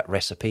spoils that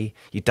recipe.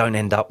 You don't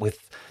end up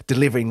with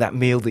delivering that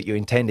meal that you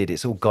intended.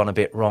 It's all gone a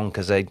bit wrong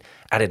because they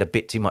added a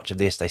bit too much of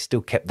this. They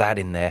still kept that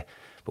in there.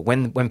 But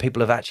when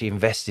people have actually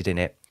invested in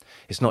it,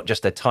 it's not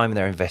just their time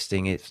they're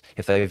investing. It's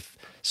if they've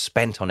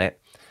spent on it,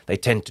 they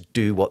tend to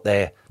do what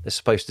they're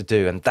supposed to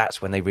do, and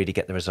that's when they really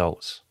get the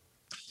results.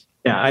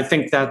 Yeah, I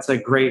think that's a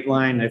great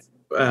line. If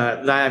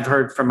that I've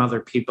heard from other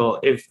people,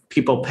 if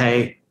people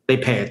pay, they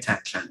pay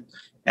attention.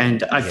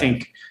 And I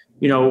think,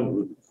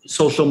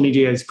 social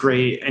media is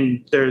great,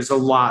 and there's a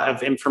lot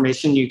of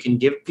information you can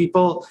give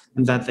people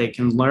and that they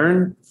can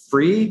learn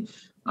free.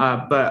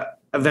 But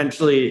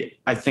eventually,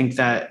 I think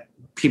that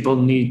people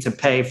need to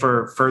pay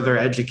for further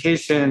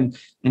education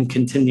and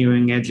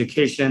continuing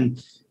education,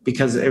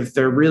 because if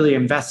they're really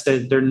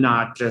invested, they're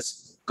not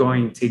just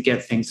going to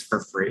get things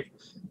for free.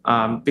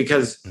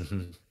 Because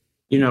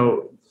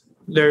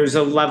there's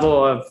a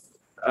level of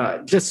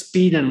just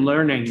speed and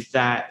learning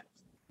that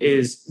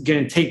is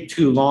going to take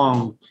too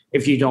long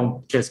if you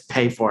don't just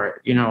pay for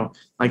it.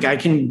 Like I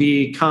can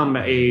become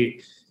a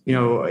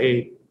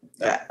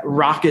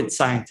rocket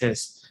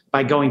scientist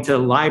by going to the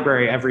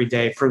library every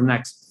day for the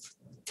next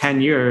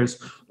 10 years,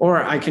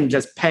 or I can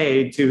just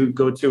pay to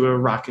go to a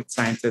rocket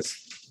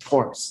scientist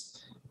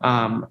course.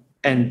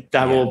 And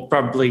that will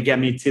probably get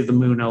me to the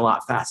moon a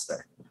lot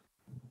faster.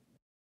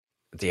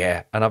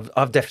 Yeah, and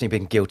I've definitely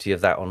been guilty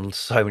of that on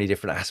so many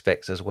different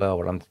aspects as well,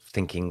 where I'm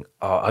thinking,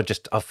 I'll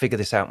figure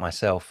this out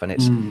myself. And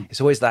it's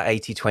always that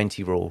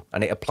 80-20 rule,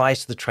 and it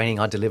applies to the training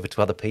I deliver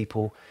to other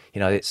people.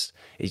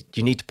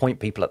 You need to point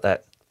people at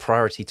that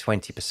priority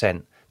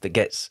 20% that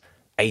gets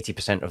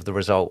 80% of the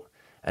result.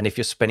 And if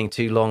you're spending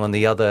too long on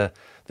the other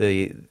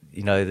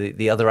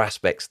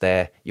aspects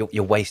there,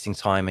 you're wasting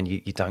time, and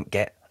you don't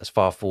get as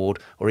far forward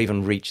or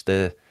even reach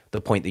the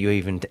point that you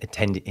even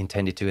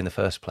intended to in the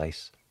first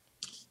place.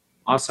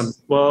 Awesome.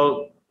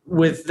 Well,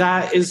 with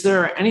that, is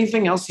there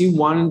anything else you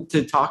wanted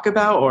to talk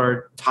about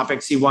or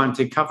topics you wanted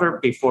to cover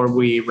before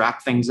we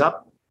wrap things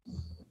up?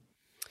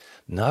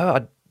 No,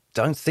 I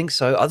don't think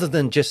so. Other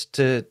than just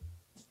to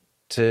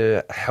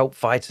help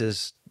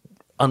fighters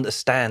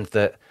understand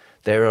that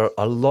there are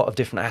a lot of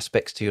different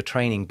aspects to your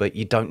training, but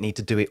you don't need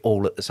to do it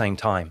all at the same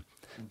time.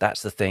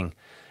 That's the thing.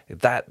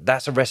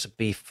 That's a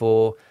recipe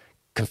for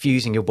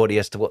confusing your body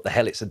as to what the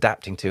hell it's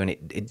adapting to, and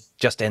it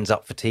just ends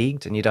up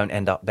fatigued and you don't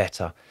end up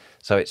better.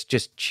 So it's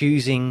just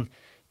choosing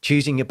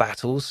your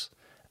battles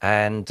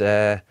and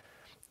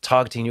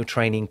targeting your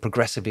training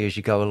progressively as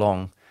you go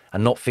along,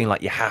 and not feeling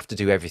like you have to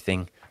do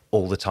everything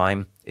all the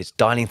time. It's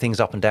dialing things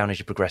up and down as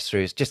you progress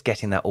through. It's just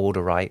getting that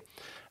order right.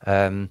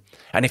 And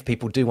if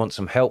people do want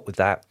some help with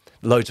that,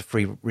 loads of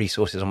free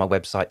resources on my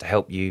website to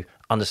help you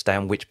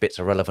understand which bits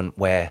are relevant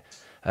where,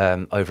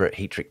 over at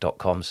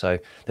heatrick.com. So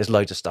there's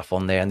loads of stuff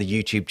on there, and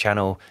the YouTube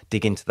channel,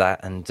 dig into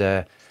that,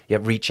 and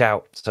reach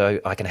out so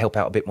I can help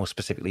out a bit more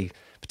specifically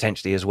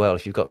potentially as well.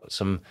 If you've got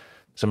some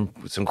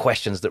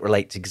questions that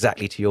relate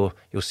exactly to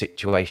your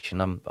situation,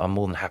 I'm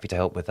more than happy to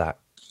help with that.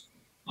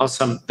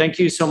 Awesome. Thank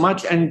you so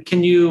much. And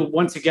can you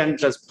once again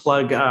just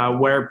plug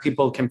where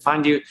people can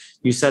find you?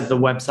 You said the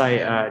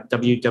website,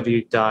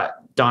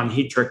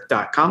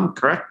 www.donheatrick.com,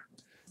 correct?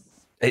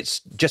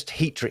 It's just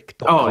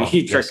heatrick.com. Oh,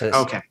 Heatrick.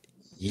 Okay.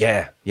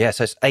 Yeah.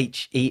 So it's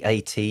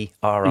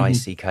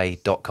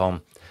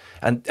heatrick.com.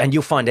 And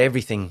you'll find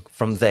everything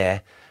from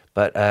there.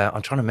 But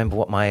I'm trying to remember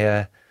what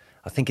my,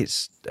 I think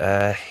it's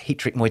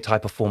Heatrick Muay Thai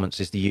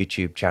Performance is the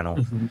YouTube channel.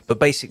 Mm-hmm. But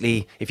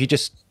basically, if you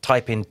just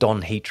type in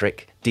Don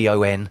Heatrick,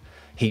 D-O-N,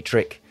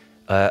 Heatrick,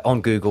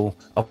 on Google,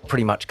 I'll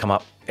pretty much come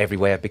up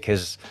everywhere,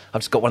 because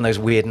I've just got one of those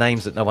weird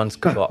names that no one's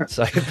got.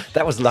 So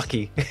that was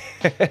lucky.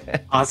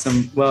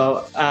 Awesome.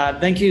 Well,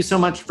 thank you so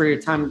much for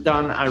your time,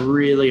 Don. I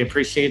really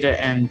appreciate it,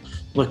 and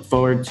look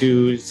forward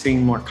to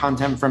seeing more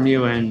content from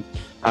you, and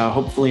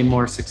hopefully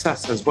more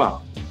success as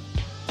well.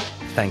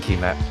 Thank you,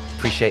 Matt.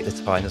 Appreciate the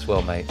time as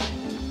well, mate.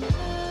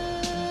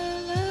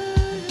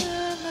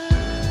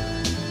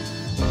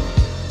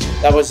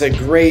 That was a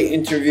great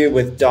interview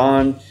with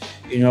Don.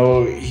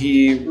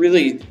 He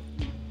really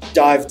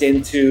dived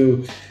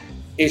into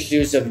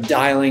issues of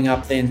dialing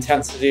up the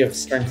intensity of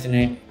strength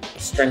and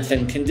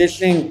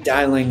conditioning,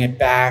 dialing it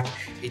back.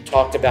 He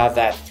talked about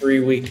that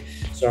 3-week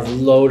sort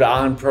of load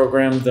on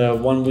program, the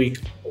 1-week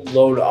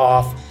load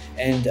off,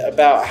 and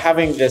about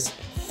having this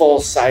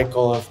full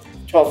cycle of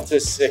 12 to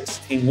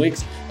 16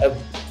 weeks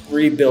of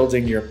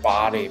rebuilding your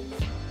body.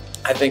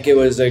 I think it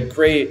was a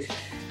great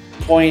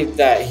point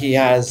that he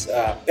has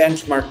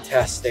benchmark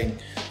testing.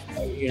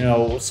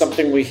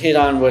 Something we hit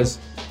on was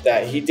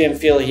that he didn't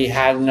feel he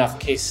had enough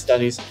case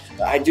studies.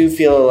 But I do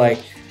feel like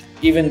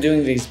even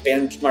doing these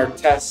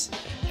benchmark tests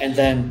and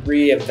then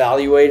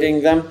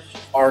re-evaluating them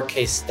are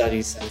case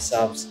studies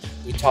themselves.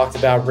 We talked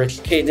about Rich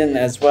Caden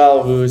as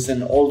well, who's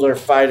an older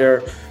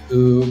fighter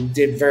who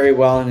did very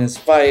well in his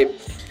fight.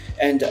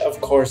 And of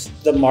course,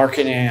 the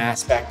marketing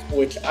aspect,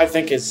 which I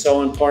think is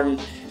so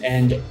important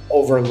and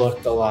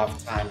overlooked a lot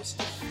of times.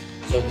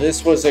 So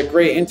this was a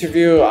great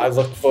interview. I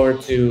look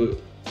forward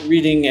to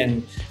reading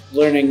and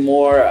learning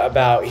more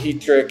about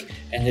Heatrick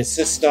and his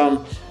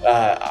system.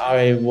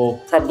 I will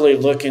probably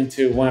look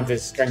into one of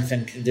his strength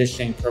and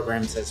conditioning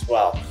programs as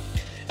well.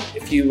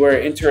 If you were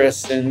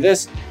interested in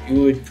this,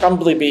 you would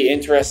probably be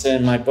interested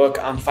in my book,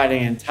 I'm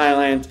Fighting in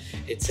Thailand.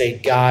 It's a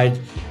guide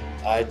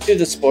to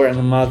the sport in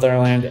the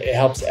motherland. It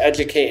helps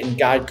educate and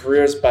guide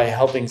careers by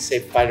helping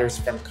save fighters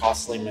from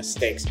costly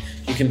mistakes.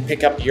 You can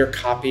pick up your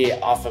copy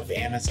off of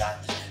Amazon.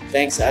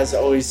 Thanks as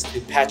always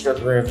to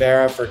Patrick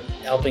Rivera for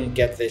helping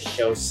get this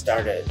show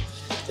started.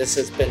 This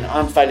has been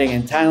On Fighting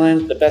in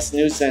Thailand, the best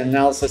news and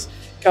analysis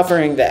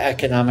covering the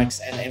economics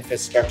and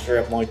infrastructure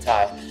of Muay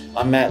Thai.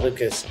 I'm Matt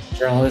Lucas,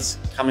 journalist,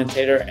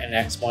 commentator, and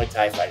ex-Muay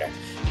Thai fighter.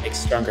 Make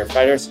stronger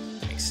fighters,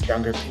 make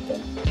stronger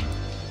people.